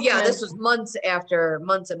 This was months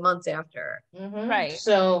and months after. Right.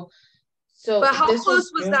 So but how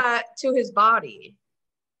close was that to his body?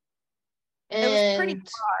 It was pretty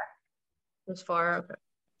far. It was far.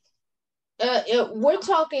 Okay. We're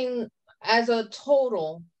talking as a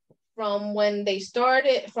total from when they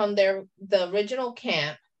started from the original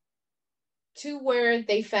camp to where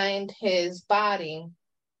they find his body.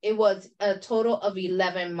 It was a total of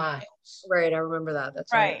 11 miles. Right, I remember that.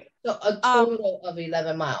 That's right. So a total of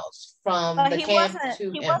 11 miles from the camp to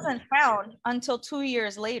him. He wasn't found until 2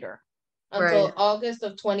 years later. Until August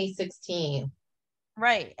of 2016.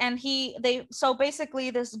 Right. And so basically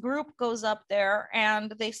this group goes up there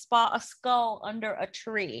and they spot a skull under a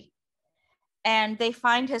tree. and they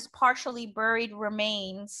find his partially buried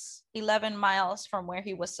remains 11 miles from where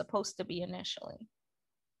he was supposed to be initially.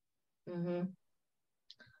 Mm-hmm.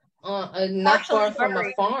 Not far from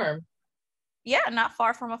a farm. Yeah, not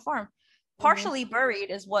far from a farm. Partially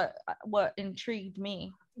buried is what intrigued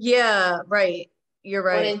me. Yeah, right. You're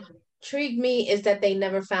right. What intrigued me is that they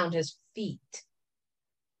never found his feet.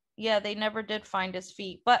 Yeah, they never did find his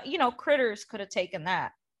feet, but critters could have taken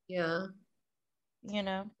that. Yeah.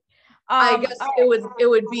 I guess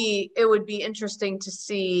it would be interesting to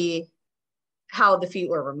see how the feet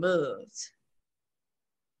were removed.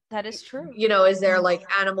 That is true. Is there like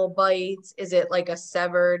animal bites? Is it like a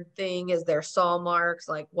severed thing? Is there saw marks?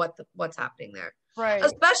 Like what's happening there? Right.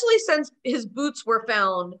 Especially since his boots were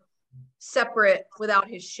found separate without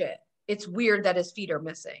his shit. It's weird that his feet are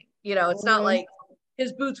missing. It's not like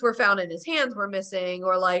his boots were found and his hands were missing,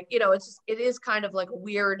 or like, it is kind of like a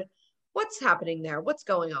weird, what's happening there? What's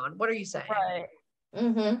going on? What are you saying? Right.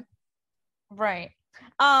 Mm-hmm. Right.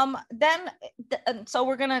 So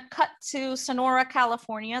we're gonna cut to Sonora,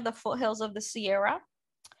 California, the foothills of the Sierra.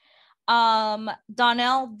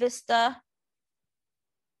 Donnell Vista.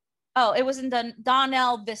 Oh, it was in the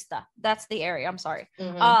Donnell Vista. That's the area. I'm sorry.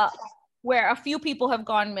 Where a few people have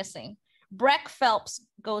gone missing. Breck Phelps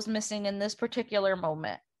goes missing in this particular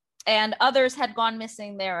moment, and others had gone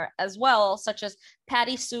missing there as well, such as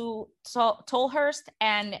Patty Sue Tolhurst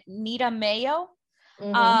and Nita Mayo.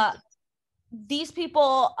 These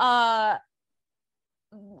people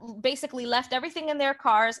basically left everything in their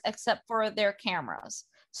cars except for their cameras.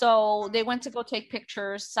 So they went to go take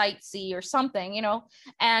pictures, sightsee or something,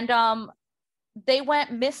 and they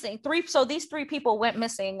went missing. So these three people went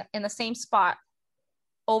missing in the same spot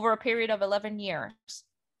over a period of 11 years.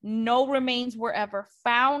 No remains were ever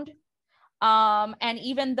found. And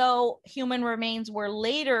even though human remains were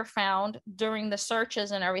later found during the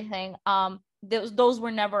searches and everything, those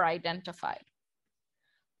were never identified.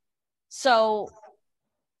 So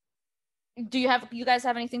do you guys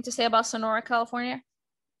have anything to say about Sonora, California?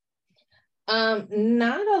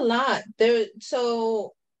 Not a lot.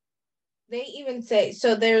 So they even say,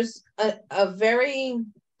 so there's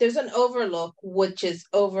there's an overlook, which is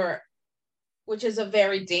a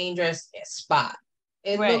very dangerous spot.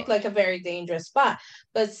 It looked like a very dangerous spot,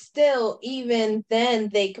 but still, even then,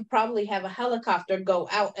 they could probably have a helicopter go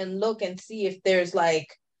out and look and see if there's like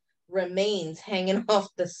remains hanging off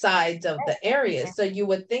the sides of the area. So you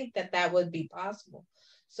would think that would be possible.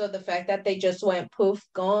 So the fact that they just went poof,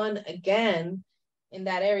 gone again in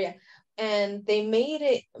that area. And they made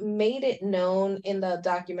it known in the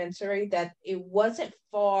documentary that it wasn't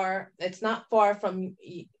far. It's not far from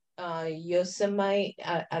Yosemite.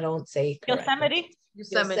 I don't say it correctly.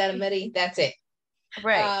 Yosemite. That's it.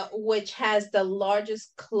 Right. Which has the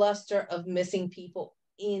largest cluster of missing people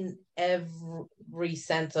in every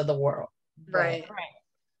sense of the world. Right.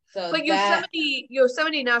 So, but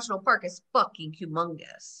Yosemite National Park is fucking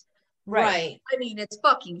humongous. Right. I mean, it's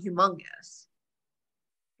fucking humongous.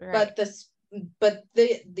 Right. But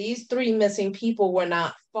these three missing people were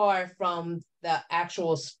not far from the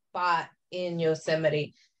actual spot in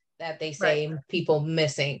Yosemite that they say people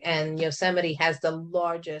missing, and Yosemite has the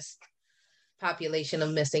largest population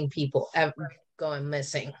of missing people ever going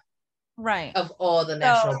missing. Right. Of all the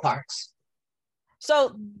national parks.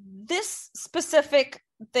 So this specific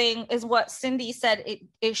thing is what Cindy said.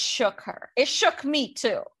 It shook her. It shook me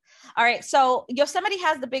too. All right. So Yosemite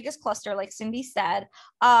has the biggest cluster, like Cindy said.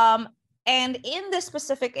 And in this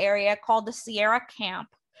specific area called the Sierra Camp,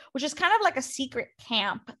 which is kind of like a secret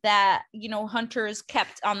camp that, hunters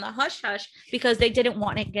kept on the hush hush because they didn't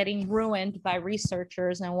want it getting ruined by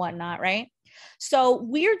researchers and whatnot. Right. So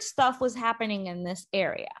weird stuff was happening in this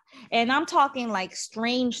area. And I'm talking like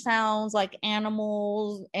strange sounds like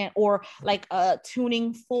animals or like a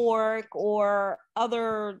tuning fork or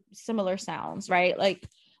other similar sounds, right? Like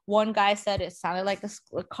one guy said it sounded like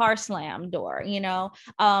a car slam door,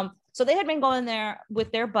 So they had been going there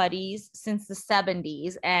with their buddies since the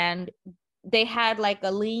 70s, and they had like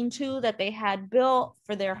a lean-to that they had built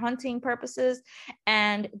for their hunting purposes.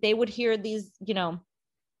 And they would hear these,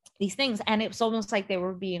 these things, and it was almost like they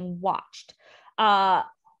were being watched.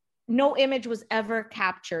 No image was ever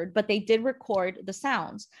captured, but they did record the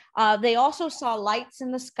sounds. They also saw lights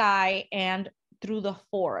in the sky and through the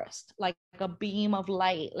forest, like a beam of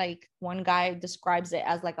light. Like one guy describes it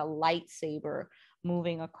as like a lightsaber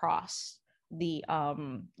moving across the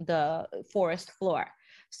forest floor.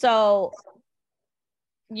 So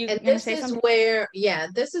this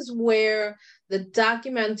is where the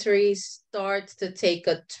documentary starts to take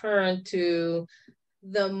a turn to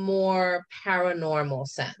the more paranormal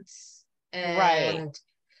sense. And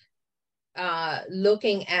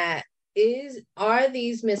looking at are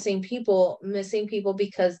these missing people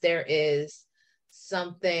because there is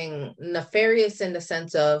something nefarious in the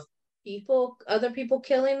sense of other people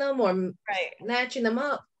killing them or snatching them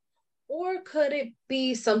up, or could it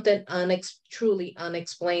be something truly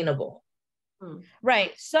unexplainable?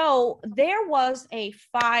 Right. So there was a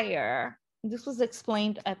fire. This was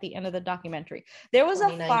explained at the end of the documentary. There was a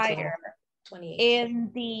fire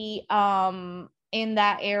in the in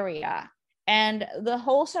that area, and the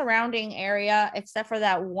whole surrounding area, except for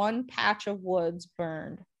that one patch of woods,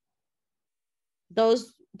 burned.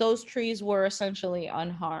 Those trees were essentially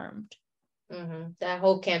unharmed. That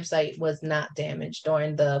whole campsite was not damaged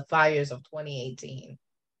during the fires of 2018.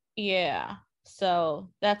 Yeah. So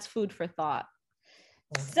that's food for thought.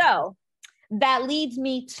 So that leads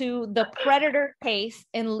me to the predator case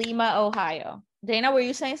in Lima, Ohio. Dana, were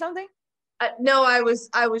you saying something? No, I was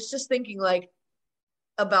just thinking like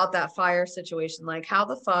about that fire situation. Like, how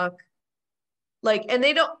the fuck? Like, and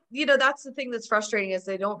they don't, that's the thing that's frustrating, is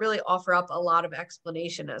they don't really offer up a lot of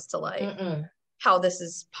explanation as to like how this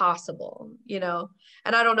is possible,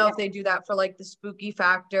 And I don't know if they do that for like the spooky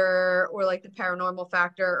factor or like the paranormal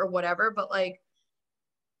factor or whatever, but like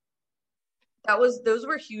those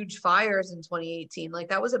were huge fires in 2018. Like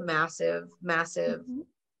that was a massive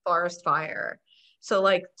forest fire. So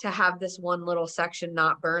like to have this one little section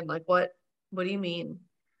not burn, like what do you mean?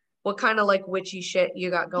 What kind of like witchy shit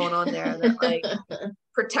you got going on there that like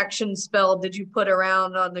protection spell did you put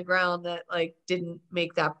around on the ground that like didn't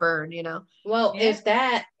make that burn, Well, if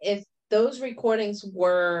those recordings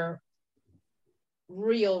were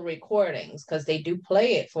real recordings, because they do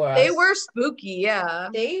play it for us. They were spooky, yeah.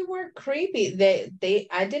 They were creepy.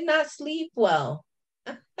 I did not sleep well.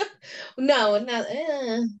 No, not.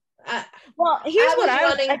 I was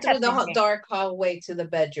running through the dark hallway to the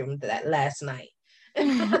bedroom that last night.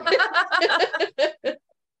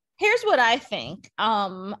 Here's what I think.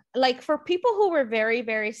 Like for people who were very,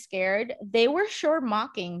 very scared, they were sure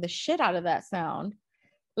mocking the shit out of that sound.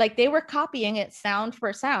 Like they were copying it sound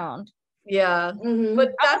for sound. Yeah.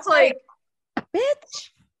 But that's like,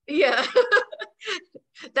 bitch. Yeah.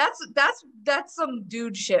 that's some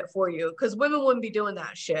dude shit for you, because women wouldn't be doing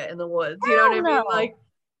that shit in the woods. You know what I mean? Like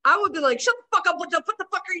I would be like, shut the fuck up, what the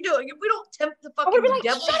fuck are you doing? We don't tempt the fucking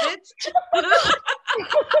devil, bitch.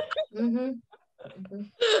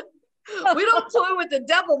 We don't toy with the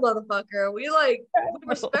devil, motherfucker. We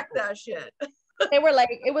respect that shit. They were like,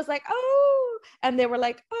 it was like, oh, and they were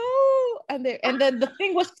like, oh, and then the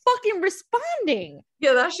thing was fucking responding.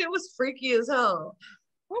 Yeah, that shit was freaky as hell.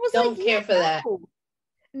 Don't care for that.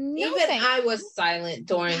 Even I was silent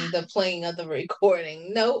during the playing of the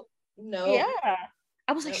recording. Nope. Yeah.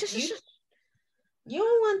 I was like, shush. You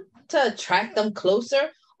don't want to attract them closer.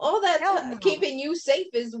 All that keeping you safe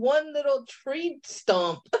is one little tree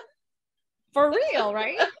stump. For real,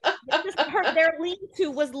 right? Their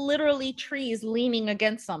lean-to was literally trees leaning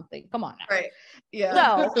against something. Come on now. Right.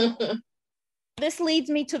 Yeah. So this leads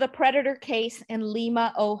me to the predator case in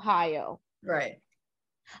Lima, Ohio. Right.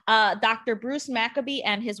 Dr. Bruce Maccabee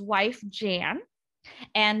and his wife, Jan,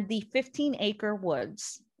 and the 15-acre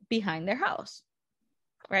woods behind their house.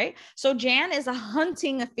 Right. So Jan is a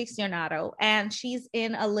hunting aficionado, and she's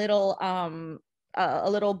in a little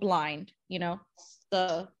blind,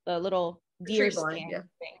 the little deer stand thing.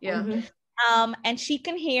 Yeah. And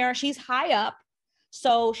she's high up,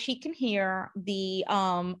 so she can hear the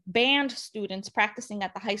band students practicing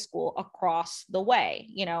at the high school across the way,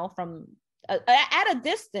 from at a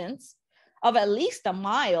distance of at least a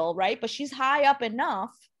mile, right? But she's high up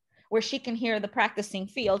enough where she can hear the practicing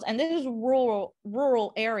fields, and this is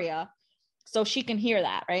rural area, so she can hear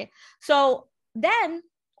that, right? So then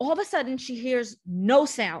all of a sudden she hears no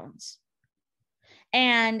sounds,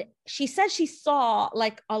 and she said she saw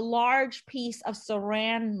like a large piece of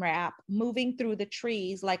saran wrap moving through the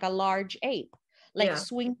trees like a large ape,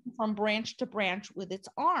 swinging from branch to branch with its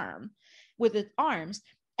arms,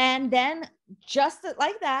 and then just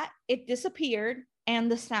like that, it disappeared and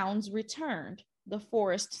the sounds returned. The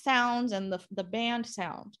forest sounds and the band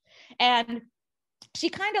sound. And she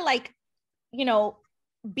kind of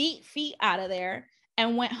beat feet out of there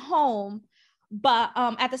and went home. But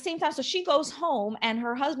at the same time, so she goes home and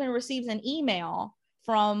her husband receives an email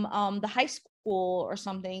from the high school or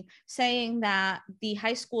something saying that the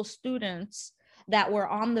high school students that were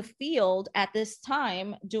on the field at this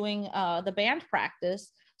time doing the band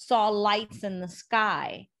practice saw lights in the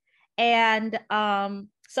sky. And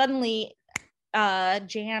suddenly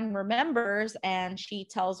Jan remembers, and she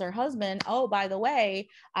tells her husband, oh, by the way,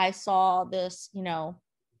 I saw this,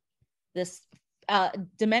 this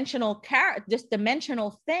this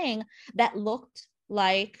dimensional thing that looked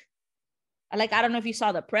like I don't know if you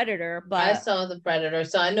saw the Predator, but I saw the Predator,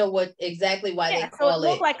 so I know what exactly why they so call it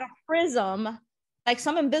looked like a prism, like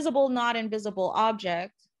some invisible, not invisible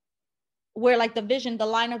object, where like the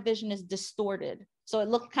line of vision is distorted. So it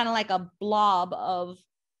looked kind of like a blob of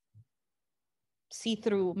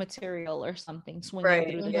see-through material or something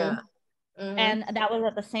swinging through the Yeah. And that was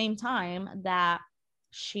at the same time that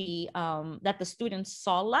that the students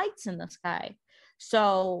saw lights in the sky.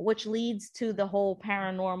 So, which leads to the whole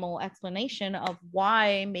paranormal explanation of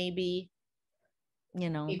why maybe,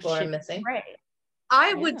 people are missing. Right.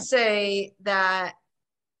 I would say that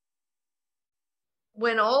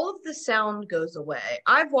when all of the sound goes away,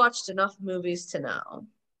 I've watched enough movies to know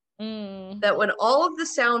that when all of the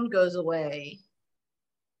sound goes away,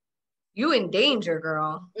 you in danger,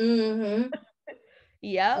 girl.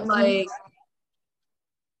 Yeah. Like,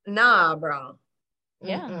 nah, bro.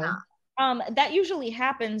 Yeah. That usually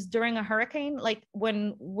happens during a hurricane. Like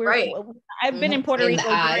when I've been in Puerto Rico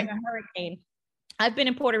during a hurricane. I've been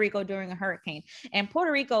in Puerto Rico during a hurricane, and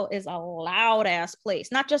Puerto Rico is a loud ass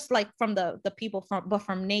place, not just like from the people but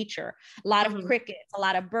from nature. A lot of crickets, a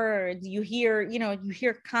lot of birds. You hear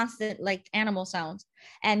constant like animal sounds.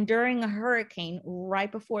 And during a hurricane,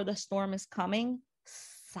 right before the storm is coming,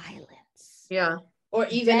 silence. Yeah. Or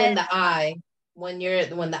even in the eye, when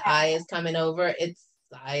the eye is coming over, it's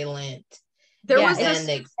silent. And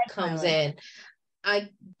it comes in. I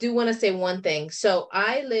do want to say one thing. So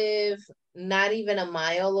I live not even a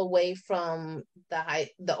mile away from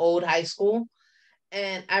the old high school,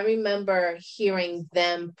 and I remember hearing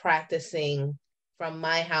them practicing from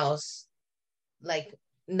my house, like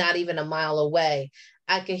not even a mile away.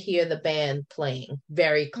 I could hear the band playing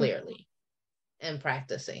very clearly and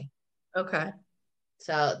practicing. Okay.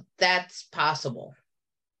 So that's possible.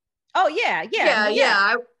 Oh yeah.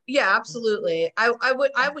 Yeah, absolutely.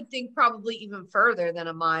 I would think probably even further than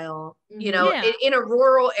a mile, in a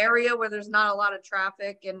rural area where there's not a lot of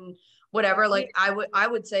traffic and whatever. Like I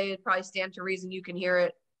would say it probably stand to reason you can hear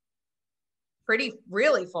it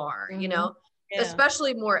really far,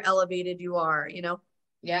 especially more elevated you are,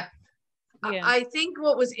 Yeah. I think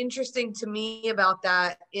what was interesting to me about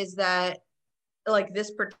that is that like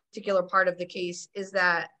this particular part of the case is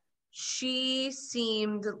that she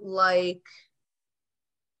seemed like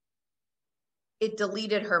it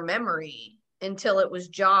deleted her memory until it was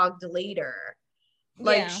jogged later.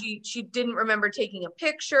 Like she didn't remember taking a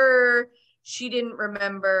picture. She didn't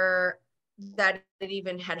remember that it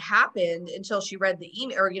even had happened until she read the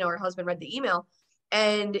email, or her husband read the email.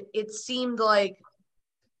 And it seemed like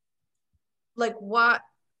what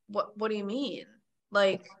do you mean?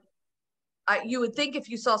 Like you would think if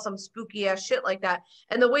you saw some spooky ass shit like that,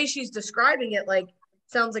 and the way she's describing it, like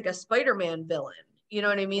sounds like a Spider-Man villain. You know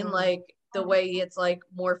what I mean? Like the way it's like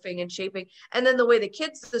morphing and shaping, and then the way the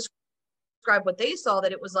kids describe what they saw,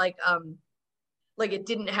 that it was like it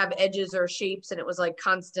didn't have edges or shapes, and it was like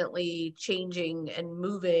constantly changing and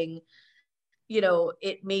moving.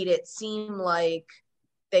 It made it seem like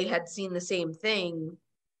they had seen the same thing.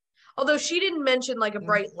 Although she didn't mention like a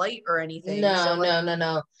bright light or anything.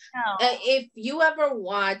 No. If you ever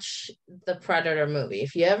watch the Predator movie,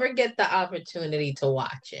 if you ever get the opportunity to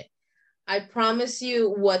watch it, I promise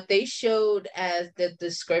you what they showed as the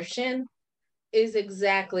description is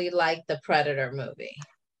exactly like the Predator movie.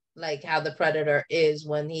 Like how the Predator is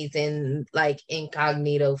when he's in like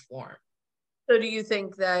incognito form. So do you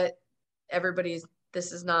think that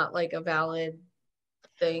this is not like a valid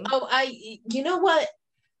thing? Oh, you know what?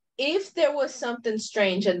 If there was something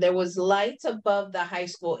strange and there was lights above the high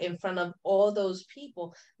school in front of all those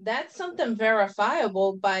people, that's something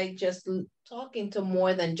verifiable by just talking to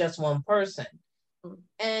more than just one person.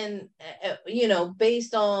 And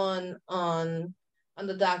based on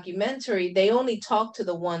the documentary, they only talked to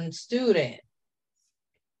the one student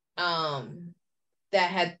that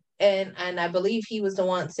had, and I believe he was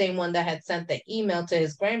the same one that had sent the email to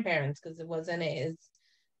his grandparents, because it wasn't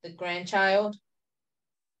the grandchild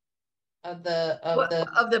of the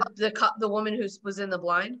woman who was in the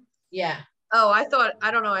blind. Yeah. Oh, I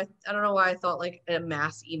don't know why I thought like a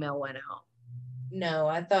mass email went out. No,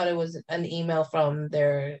 I thought it was an email from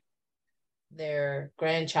their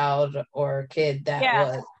grandchild or kid that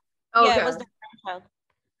was. Okay. Yeah, it was the grandchild.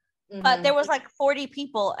 But there was like 40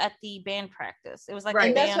 people at the band practice. It was like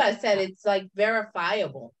and that's why I said it's like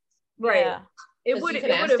verifiable. Right. Yeah. You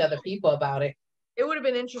can ask other people about it. It would have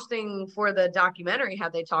been interesting for the documentary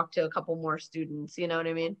had they talked to a couple more students, you know what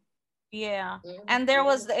I mean? Yeah. And there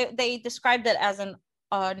was, they described it as an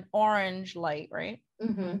orange light, right?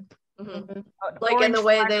 Mm-hmm. An Like in orange the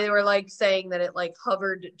way flag. they were like saying that it like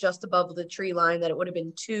hovered just above the tree line, that it would have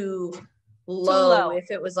been too low if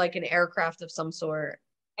it was like an aircraft of some sort.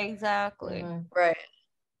 Exactly. Right.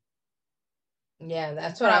 Yeah,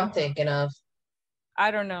 that's what I'm thinking of. I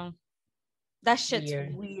don't know. That shit's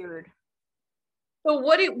Weird. weird. So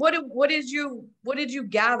what did you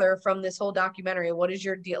gather from this whole documentary? What is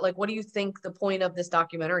your deal? Like, what do you think the point of this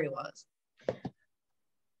documentary was?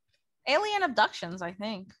 Alien abductions, I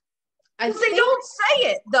think. Because they don't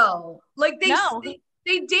say it though. Like they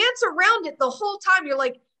dance around it the whole time. You're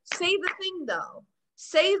like, say the thing though.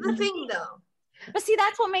 Say the thing though. But see,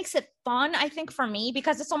 that's what makes it fun, I think, for me,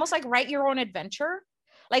 because it's almost like write your own adventure.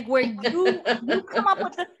 Like where you come up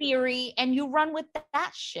with a theory and you run with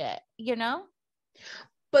that shit, you know?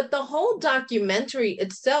 But the whole documentary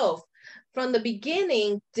itself, from the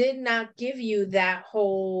beginning, did not give you that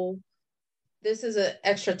whole, this is an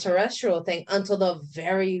extraterrestrial thing until the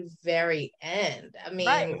very, very end. I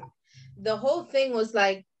mean, the whole thing was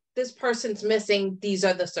like, this person's missing, these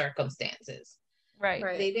are the circumstances.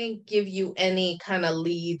 Right. They didn't give you any kind of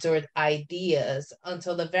leads or ideas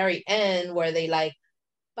until the very end where they like,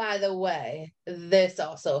 by the way, this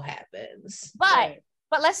also happens. But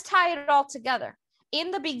let's tie it all together.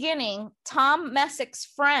 In the beginning, Tom Messick's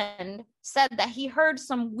friend said that he heard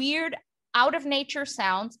some weird out of nature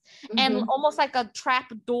sounds and almost like a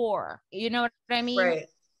trap door. You know what I mean? Right.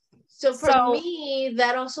 So for me,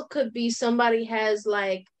 that also could be somebody has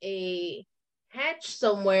like a hatch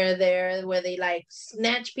somewhere there where they like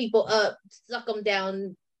snatch people up, suck them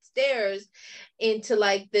downstairs into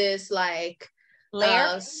like this like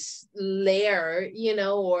lair, you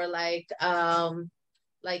know, or like a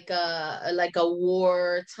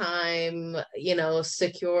wartime, you know,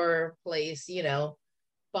 secure place, you know,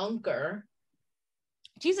 bunker.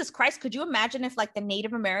 Jesus Christ, could you imagine if like the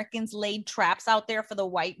Native Americans laid traps out there for the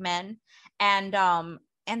white men and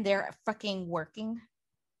they're fucking working?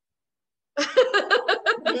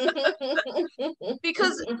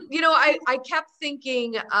 Because, you know, I kept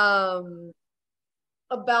thinking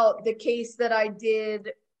about the case that I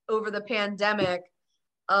did over the pandemic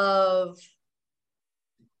of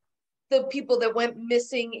the people that went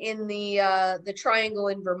missing in the triangle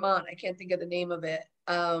in Vermont. I can't think of the name of it.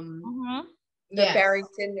 The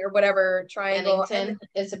Barrington or whatever triangle. Bennington.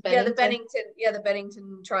 Is it Bennington? The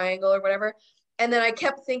Bennington triangle or whatever. And then I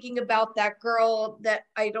kept thinking about that girl that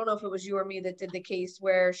I don't know if it was you or me that did the case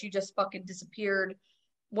where she just fucking disappeared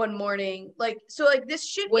one morning. Like, so like this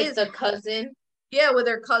shit with the cousin. Yeah, with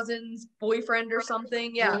her cousin's boyfriend or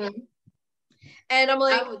something. Yeah. And I'm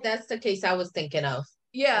like, that's the case I was thinking of.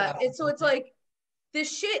 Yeah. And so it's like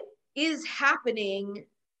this shit is happening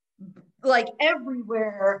like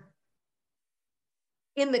everywhere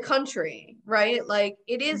in the country, right? Like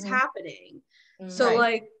it is happening. So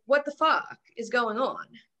like what the fuck is going on?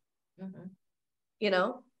 You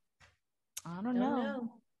know? I don't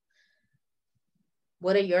know.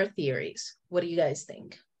 What are your theories? What do you guys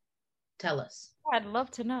think? Tell us. I'd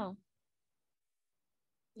love to know.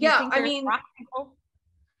 Yeah, I mean, rock people?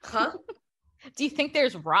 Huh? Do you think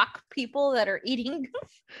there's rock people that are eating?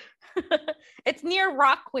 It's near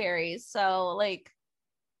rock quarries, so like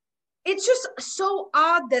it's just so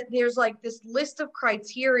odd that there's like this list of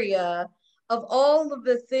criteria of all of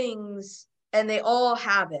the things and they all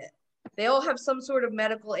have it. They all have some sort of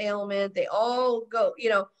medical ailment. They all go, you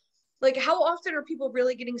know, like how often are people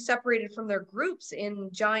really getting separated from their groups in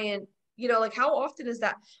giant, you know, like how often is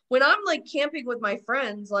that? When I'm like camping with my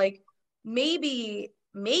friends, like maybe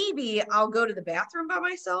I'll go to the bathroom by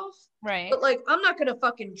myself. Right. But like I'm not gonna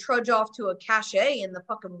fucking trudge off to a cache in the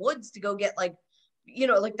fucking woods to go get like, you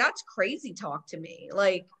know, like that's crazy talk to me.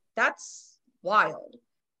 Like that's wild.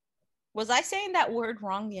 Was I saying that word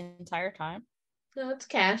wrong the entire time? No, it's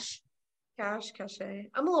cache. Cache.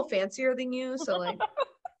 I'm a little fancier than you, so like.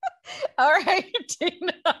 All right,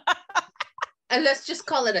 Tina. And let's just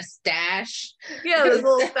call it a stash. Yeah, those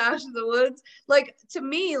little stash in the woods. Like to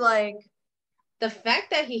me, like the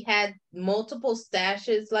fact that he had multiple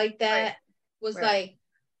stashes like that was like,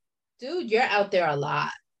 dude, you're out there a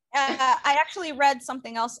lot. I actually read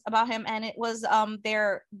something else about him, and it was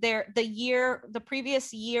the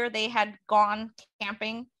previous year they had gone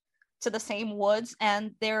camping to the same woods,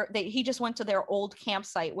 and he just went to their old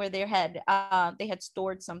campsite where they had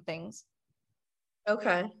stored some things.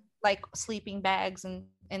 Okay. Like sleeping bags and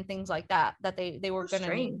things like that they were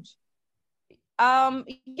gonna need.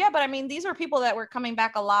 Yeah, but I mean these are people that were coming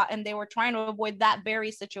back a lot and they were trying to avoid that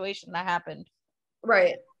very situation that happened.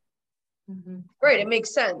 Right. Right, it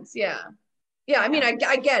makes sense. Yeah, I mean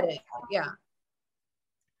I get it. Yeah,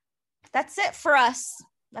 that's it for us.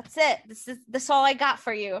 That's it. This all I got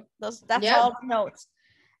for you. That's Yep. all the notes.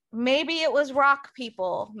 Maybe it was rock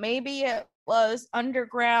people. Maybe it was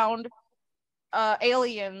underground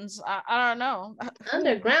aliens. I don't know.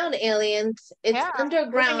 Underground aliens. It's Yeah, living in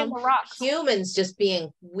underground the rocks. humans just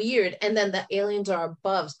being weird, and then the aliens are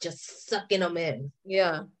above, just sucking them in.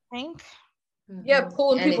 Yeah. Think. Yeah,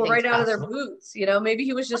 pulling people Anything's right out of their possible. boots. You know, maybe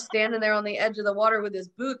he was just standing there on the edge of the water with his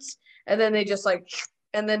boots, and then they just like,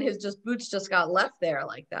 and then his boots just got left there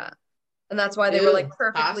like that, and that's why they were like Ew,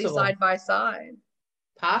 perfectly possible. side by side.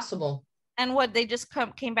 Possible. And what, they just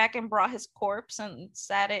came back and brought his corpse and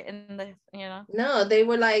sat it in the, you know. No, they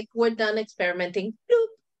were like, we're done experimenting. Bloop.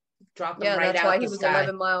 Drop them Yeah, right that's out why the he was sky.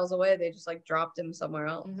 11 miles away. They just like dropped him somewhere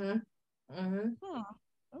else.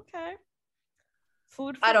 Okay.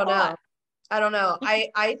 Food for I don't know. thought. I don't know.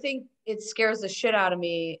 I think it scares the shit out of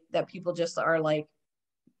me that people just are like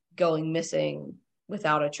going missing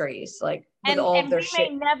without a trace, like with all of their we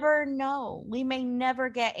shit. may never know. We may never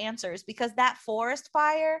get answers, because that forest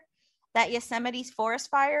fire, that Yosemite's forest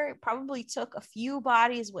fire, probably took a few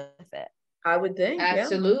bodies with it. I would think.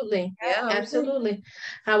 Absolutely. Yeah, Absolutely.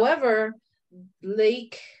 However,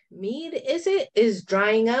 Lake Mead is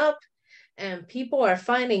drying up, and people are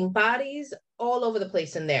finding bodies all over the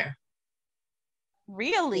place in there. Did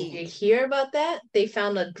you Really? hear about that? They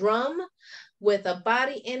found a drum with a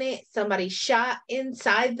body in it. Somebody shot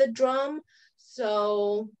inside the drum.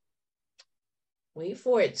 So wait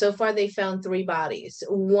for it. So far, they found 3 bodies.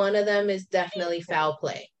 One of them is definitely foul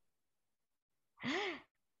play.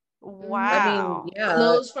 Wow. I mean, yeah.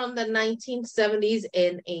 Clothes from the 1970s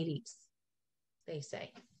and 80s, they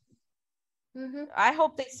say. I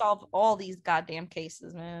hope they solve all these goddamn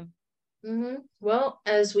cases, man. Well,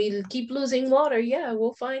 as we keep losing water, yeah,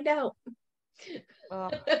 we'll find out.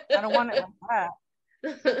 Well, I don't want it like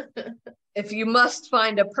that. If you must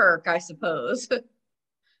find a perk, I suppose.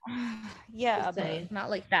 Yeah, Just saying. but not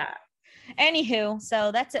like that. Anywho,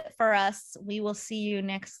 so that's it for us. We will see you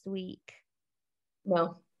next week.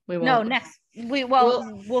 No, we won't. No, next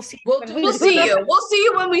we'll see. We'll see you. We'll see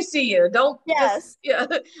you when we see you. Don't. Yes. Yeah.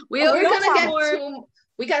 We're don't gonna get more. 2.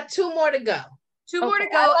 We got 2 more to go. 2 more to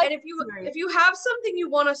Okay, go. like And if you have something you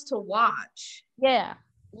want us to watch, yeah,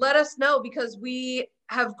 let us know, because we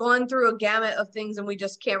have gone through a gamut of things and we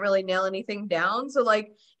just can't really nail anything down. So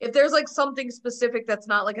like, if there's like something specific that's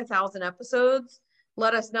not like 1,000 episodes,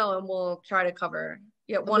 let us know and we'll try to cover.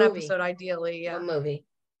 Yeah, one movie. episode ideally. Yeah, A movie.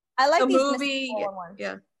 I like a these movie. mystical ones.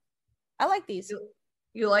 Yeah, I like these.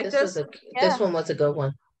 you like This Yeah. one was a good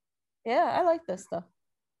one. Yeah, I like this stuff.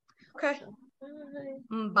 Okay.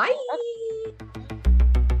 Bye.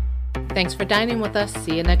 Thanks for dining with us.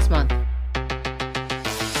 See you next month.